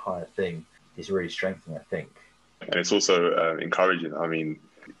that higher thing is really strengthening, I think. And it's also encouraging. I mean,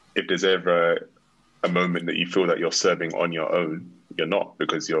 if there's ever a moment that you feel that you're serving on your own, you're not,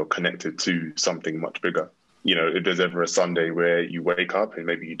 because you're connected to something much bigger. If there's ever a Sunday where you wake up and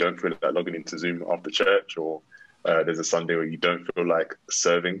maybe you don't feel like logging into Zoom after church, or there's a Sunday where you don't feel like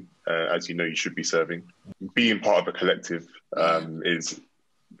serving, as you should be serving, being part of a collective is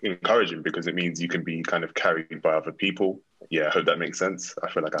encouraging, because it means you can be kind of carried by other people. Yeah, I hope that makes sense. I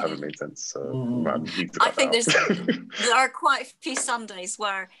feel like I haven't made sense, so I think there are quite a few Sundays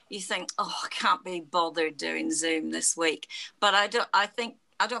where you think, oh, I can't be bothered doing Zoom this week. But I don't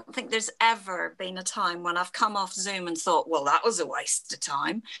think there's ever been a time when I've come off Zoom and thought, well, that was a waste of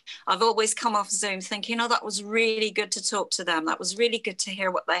time. I've always come off Zoom thinking, that was really good to talk to them. That was really good to hear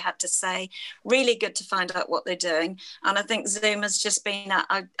what they had to say, really good to find out what they're doing. And I think Zoom has just been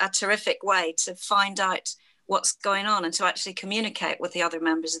a terrific way to find out what's going on and to actually communicate with the other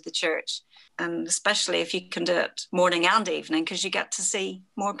members of the church. And especially if you can do it morning and evening, because you get to see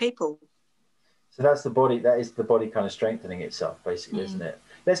more people. So that is the body kind of strengthening itself, basically, isn't it?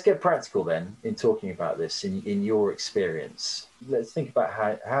 Let's get practical then in talking about this in your experience. Let's think about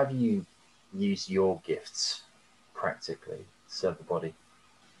how do you use your gifts practically to serve the body?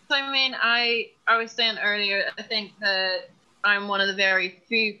 So, I mean, I was saying earlier, I think that I'm one of the very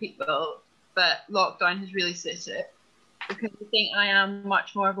few people that lockdown has really suited, because I think I am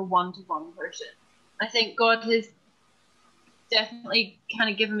much more of a one-to-one person. I think God has definitely kind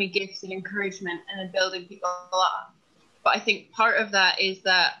of given me gifts and encouragement and building people up. But I think part of that is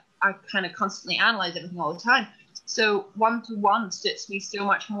that I kind of constantly analyze everything all the time. So one-to-one suits me so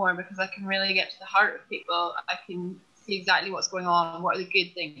much more, because I can really get to the heart of people. I can see exactly what's going on, what are the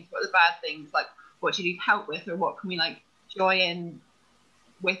good things, what are the bad things, like what do you need help with, or what can we joy in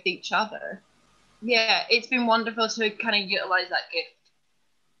with each other. Yeah, it's been wonderful to kind of utilize that gift.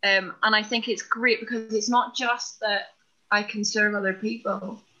 And I think it's great because it's not just that I can serve other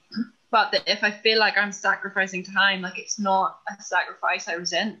people, but that if I feel like I'm sacrificing time, it's not a sacrifice I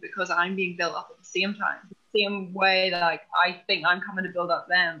resent, because I'm being built up at the same time. The same way that I think I'm coming to build up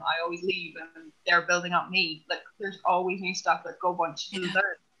them, I always leave and they're building up me. There's always new stuff that God wants you to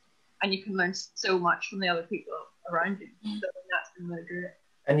learn, and you can learn so much from the other people around you. So that's been really great.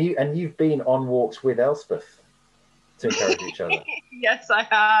 And you've been on walks with Elspeth to encourage each other. Yes, I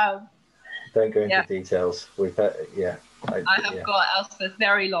have. Don't go into details. We've I have got Elspeth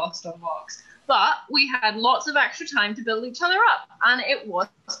very lost on walks, but we had lots of extra time to build each other up, and it was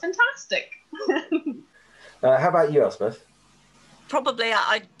fantastic. How about you, Elspeth? Probably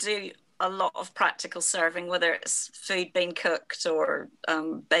I do a lot of practical serving, whether it's food being cooked or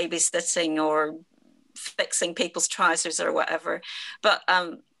babysitting or fixing people's trousers or whatever. But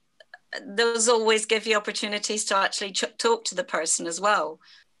those always give you opportunities to actually talk to the person as well.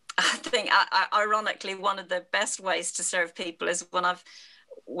 I think, ironically, one of the best ways to serve people is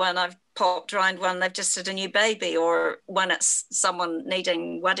when I've popped around when they've just had a new baby, or when it's someone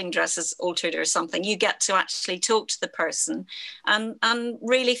needing wedding dresses altered or something. You get to actually talk to the person and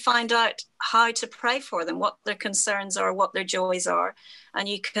really find out how to pray for them, what their concerns are, what their joys are, and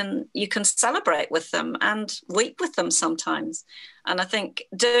you can celebrate with them and weep with them sometimes. And I think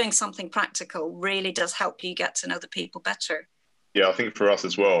doing something practical really does help you get to know the people better. Yeah, I think for us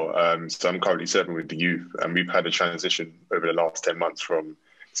as well, so I'm currently serving with the youth, and we've had a transition over the last 10 months from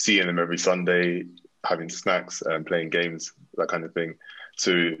seeing them every Sunday, having snacks, playing games, that kind of thing,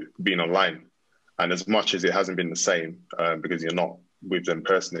 to being online. And as much as it hasn't been the same, because you're not with them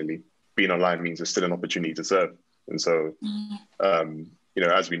personally, being online means there's still an opportunity to serve. And so,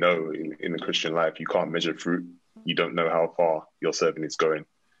 as we know in the Christian life, you can't measure fruit. You don't know how far your serving is going,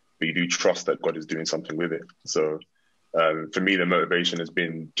 but you do trust that God is doing something with it. So for me, the motivation has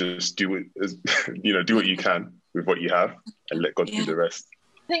been just do what you can with what you have and let God do the rest.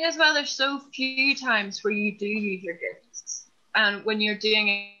 I think as well, there's so few times where you do use your gifts, and when you're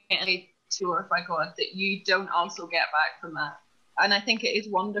doing it to glorify God, that you don't also get back from that. And I think it is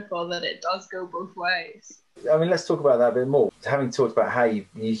wonderful that it does go both ways. I mean, let's talk about that a bit more. Having talked about how you've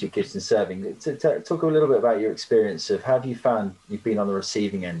used your gifts in serving, talk a little bit about your experience of how have you found you've been on the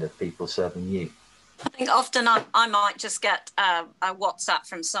receiving end of people serving you? I think often I might just get a WhatsApp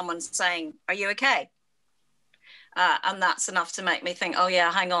from someone saying, "Are you okay?" And that's enough to make me think, "Oh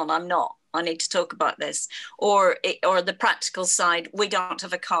yeah, hang on, I'm not. I need to talk about this." Or the practical side, we don't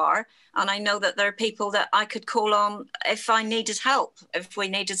have a car, and I know that there are people that I could call on if I needed help, if we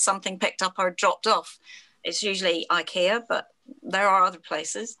needed something picked up or dropped off. It's usually IKEA, but there are other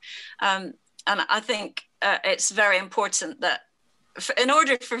places. And I think it's very important that in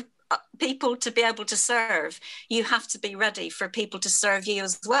order for people to be able to serve, you have to be ready for people to serve you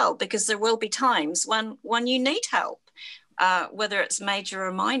as well, because there will be times when you need help, whether it's major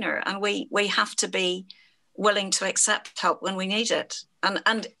or minor, and we have to be willing to accept help when we need it,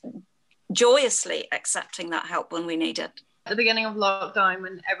 and joyously accepting that help when we need it. At the beginning of lockdown,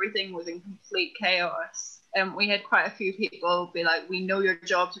 when everything was in complete chaos, we had quite a few people be like, "We know your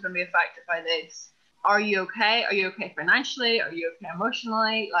jobs are going to be affected by this. Are you okay? Are you okay financially? Are you okay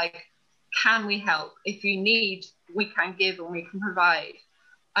emotionally? Like, can we help? If you need, we can give and we can provide."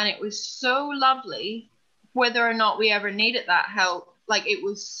 And it was so lovely, whether or not we ever needed that help. Like, it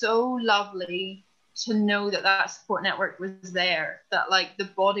was so lovely to know that that support network was there, that like the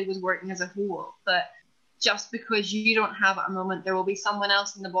body was working as a whole, that just because you don't have it at a moment, there will be someone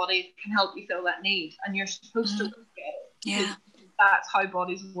else in the body that can help you fill that need, and you're supposed to get it. Yeah, that's how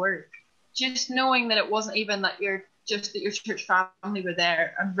bodies work. Just knowing that it wasn't even that your church family were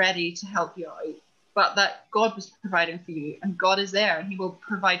there and ready to help you out, but that God was providing for you, and God is there and he will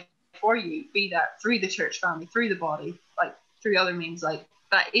provide for you, be that through the church family, through the body, like through other means. Like,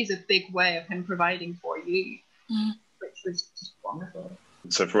 that is a big way of him providing for you, which was just wonderful.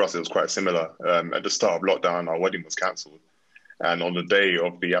 So for us, it was quite similar. At the start of lockdown, our wedding was cancelled. And on the day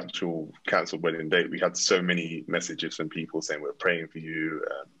of the actual cancelled wedding date, we had so many messages from people saying, "We're praying for you.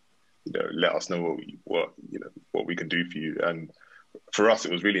 Let us know what we can do for you." And for us,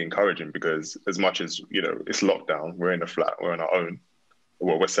 it was really encouraging, because as much as, it's lockdown, we're in a flat, we're on our own.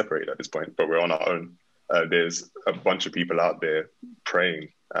 Well, we're separated at this point, but we're on our own. There's a bunch of people out there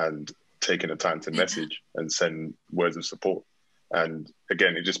praying and taking the time to message and send words of support. And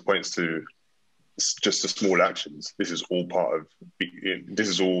again, it just points to just the small actions. This is all part of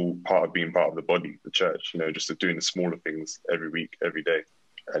being part of the body, the church. Just doing the smaller things every week, every day,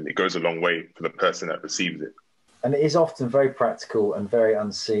 and it goes a long way for the person that receives it. And it is often very practical and very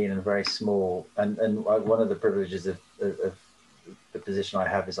unseen and very small. And one of the privileges of the position I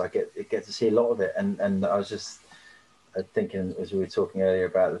have is I get to see a lot of it. And I was just thinking, as we were talking earlier,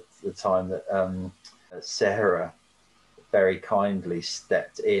 about the time that Sarah very kindly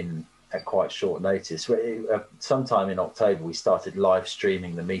stepped in at quite short notice. Sometime in October, we started live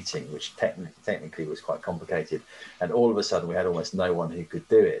streaming the meeting, which technically was quite complicated. And all of a sudden, we had almost no one who could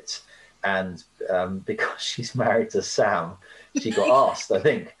do it. And because she's married to Sam, she got asked, I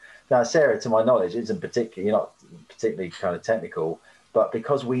think. Now, Sarah, to my knowledge, isn't not particularly kind of technical, but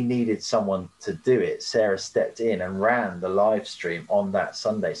because we needed someone to do it, Sarah stepped in and ran the live stream on that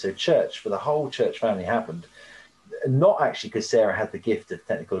Sunday. So church, for the whole church family, happened. Not actually because Sarah had the gift of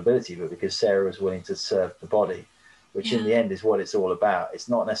technical ability, but because Sarah was willing to serve the body, which in the end is what it's all about. It's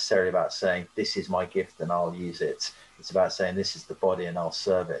not necessarily about saying, "This is my gift and I'll use it." It's about saying, "This is the body and I'll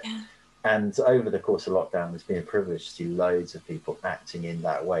serve it." Yeah. And over the course of lockdown, it's been a privilege to see loads of people acting in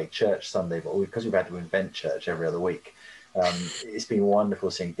that way. Church Sunday, but because we've had to invent church every other week, it's been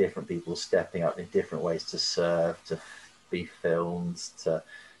wonderful seeing different people stepping up in different ways to serve, to be filmed, to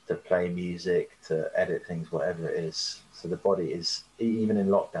play music, to edit things, whatever it is. So the body is, even in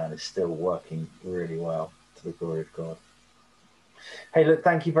lockdown, is still working really well to the glory of God. Hey, look,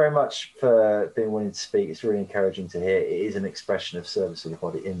 thank you very much for being willing to speak. It's really encouraging to hear. It is an expression of service of the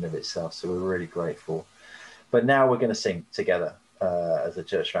body in and of itself, so we're really grateful. But now we're going to sing together as a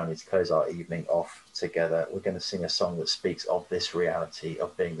church family to close our evening off together. We're going to sing a song that speaks of this reality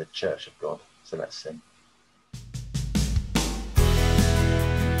of being the church of God. So let's sing.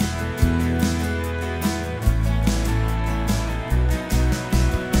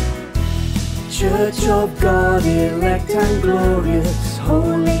 Church of God, elect and glorious,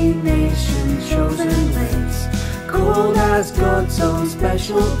 holy nation, chosen race, called as God's own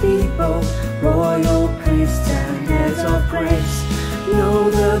special people, royal priests and heirs of grace.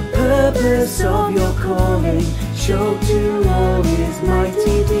 Know the purpose of your calling, show to all his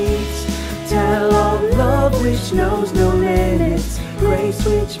mighty deeds. Tell of love which knows no limits, grace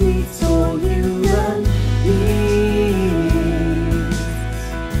which meets all human needs.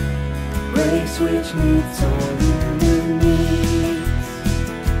 Grace which meets all human needs.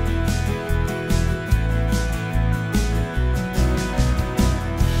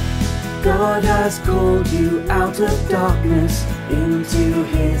 God has called you out of darkness into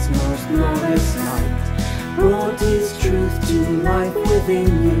his most glorious light, brought his truth to life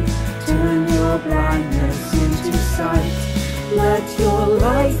within you, turn your blindness into sight. Let your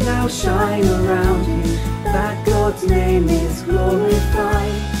light now shine around you, that God's name is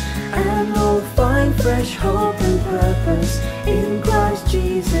glorified, and you'll find fresh hope and purpose in Christ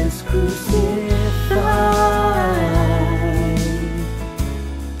Jesus crucified.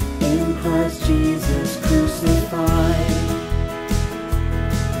 In Christ Jesus crucified.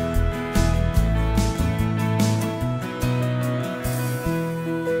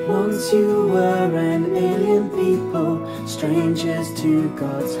 Once you were an alien people, strangers to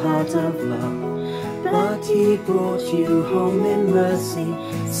God's heart of love, but he brought you home in mercy,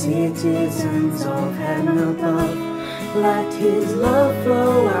 citizens of heaven above. Let his love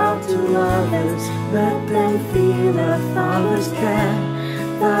flow out to others, let them feel a Father's care,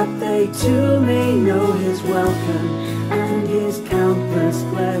 that they too may know his welcome and his countless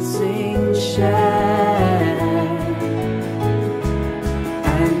blessings share.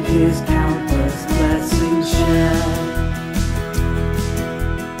 And his countless blessings share.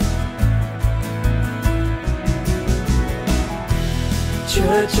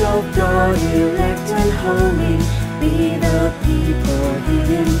 Church of God, elect and holy, be the people he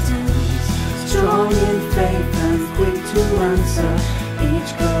intends, strong in faith and quick to answer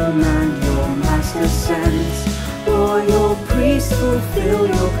each command your master sends. Royal priests, fulfill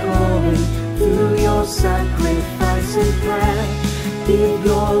your calling through your sacrifice and prayer. Give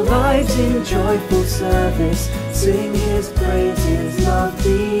your lives in joyful service, sing his praises, love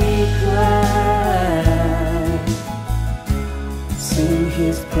declare. Sing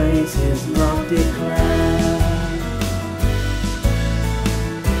his praises, love declare.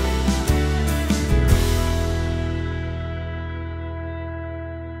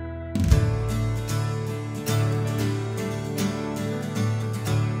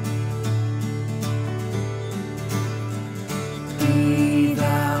 Be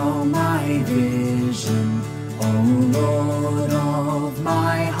thou my vision, O Lord of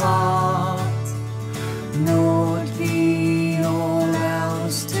my heart. Naught be all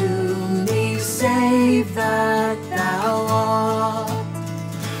else to me save that thou art.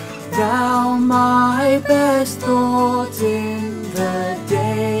 Thou my best thought in the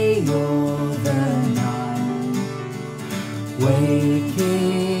day or the night,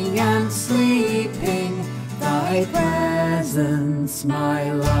 waking and sleeping, thy presence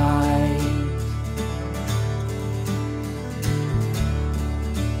my light.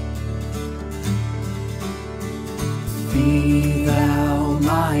 Be thou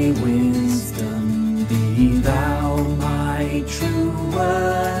my wisdom, be thou my true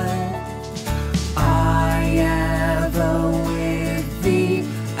word. I ever with thee,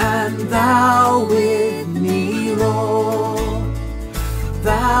 and thou with me, Lord.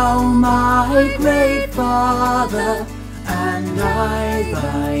 Thou my great Father, and I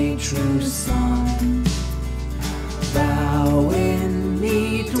thy true Son. Thou in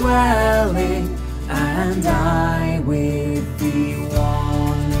me dwelling, and I with thee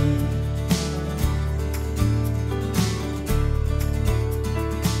one.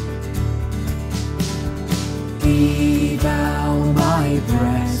 Be thou my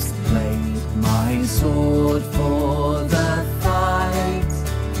breastplate, my sword for the fight.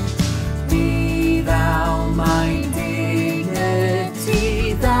 Be thou my dignity,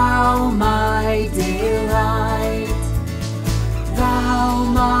 thou my delight. Thou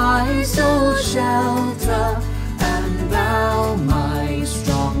my soul shelter, and thou my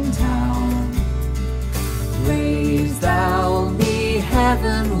strong town. Raise thou me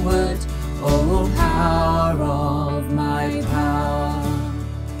heavenward, O power of my power.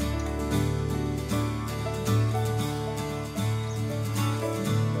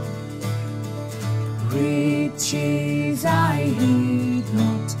 Riches I heed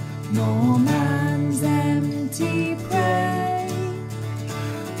not, nor man's empty praise.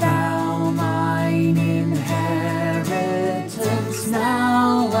 Thou mine inheritance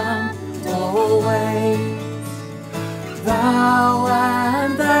now and always. Thou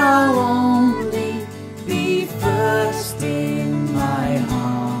and thou only be first in my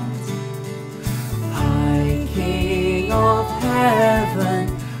heart. High King of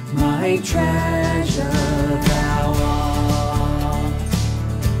heaven, my treasure thou art.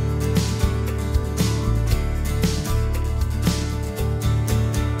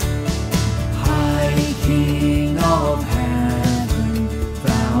 High King of heaven,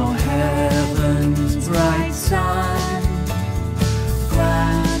 thou heaven's bright sun,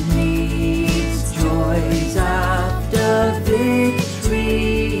 grant me its joys after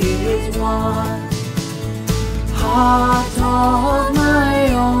victory is Heart of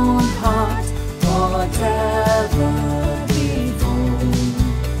my own heart, whatever befall,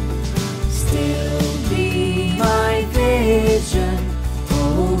 still be my vision,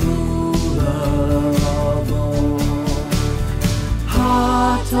 O ruler of all.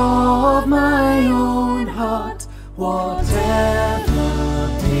 Heart of my own heart, whatever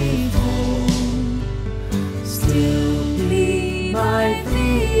befall, still be my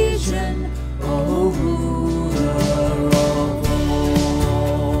vision, O ruler of all.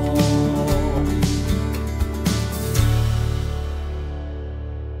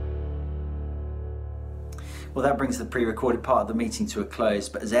 Well, that brings the pre-recorded part of the meeting to a close.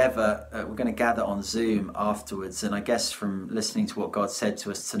 But as ever, we're going to gather on Zoom afterwards. And I guess from listening to what God said to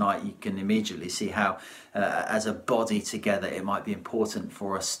us tonight, you can immediately see how, as a body together, it might be important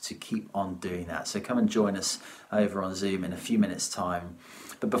for us to keep on doing that. So come and join us over on Zoom in a few minutes' time.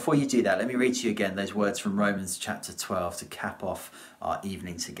 But before you do that, let me read to you again those words from Romans chapter 12 to cap off our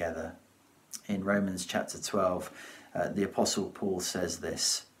evening together. In Romans chapter 12, the Apostle Paul says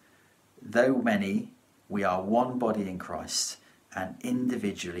this: though many, we are one body in Christ and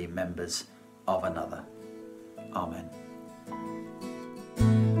individually members of another. Amen.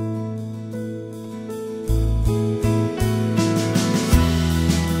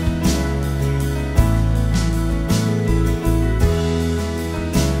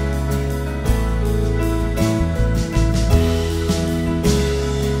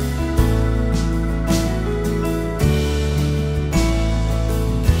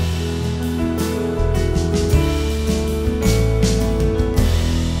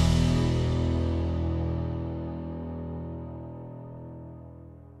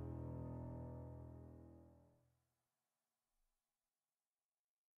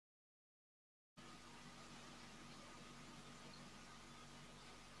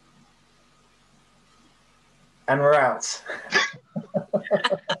 And we're out.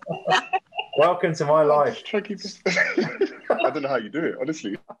 Welcome to my life. I don't know how you do it,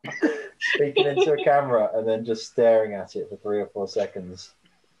 honestly. Speaking into a camera and then just staring at it for 3 or 4 seconds.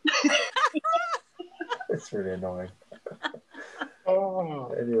 It's really annoying.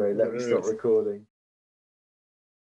 Oh, Anyway, let me stop recording.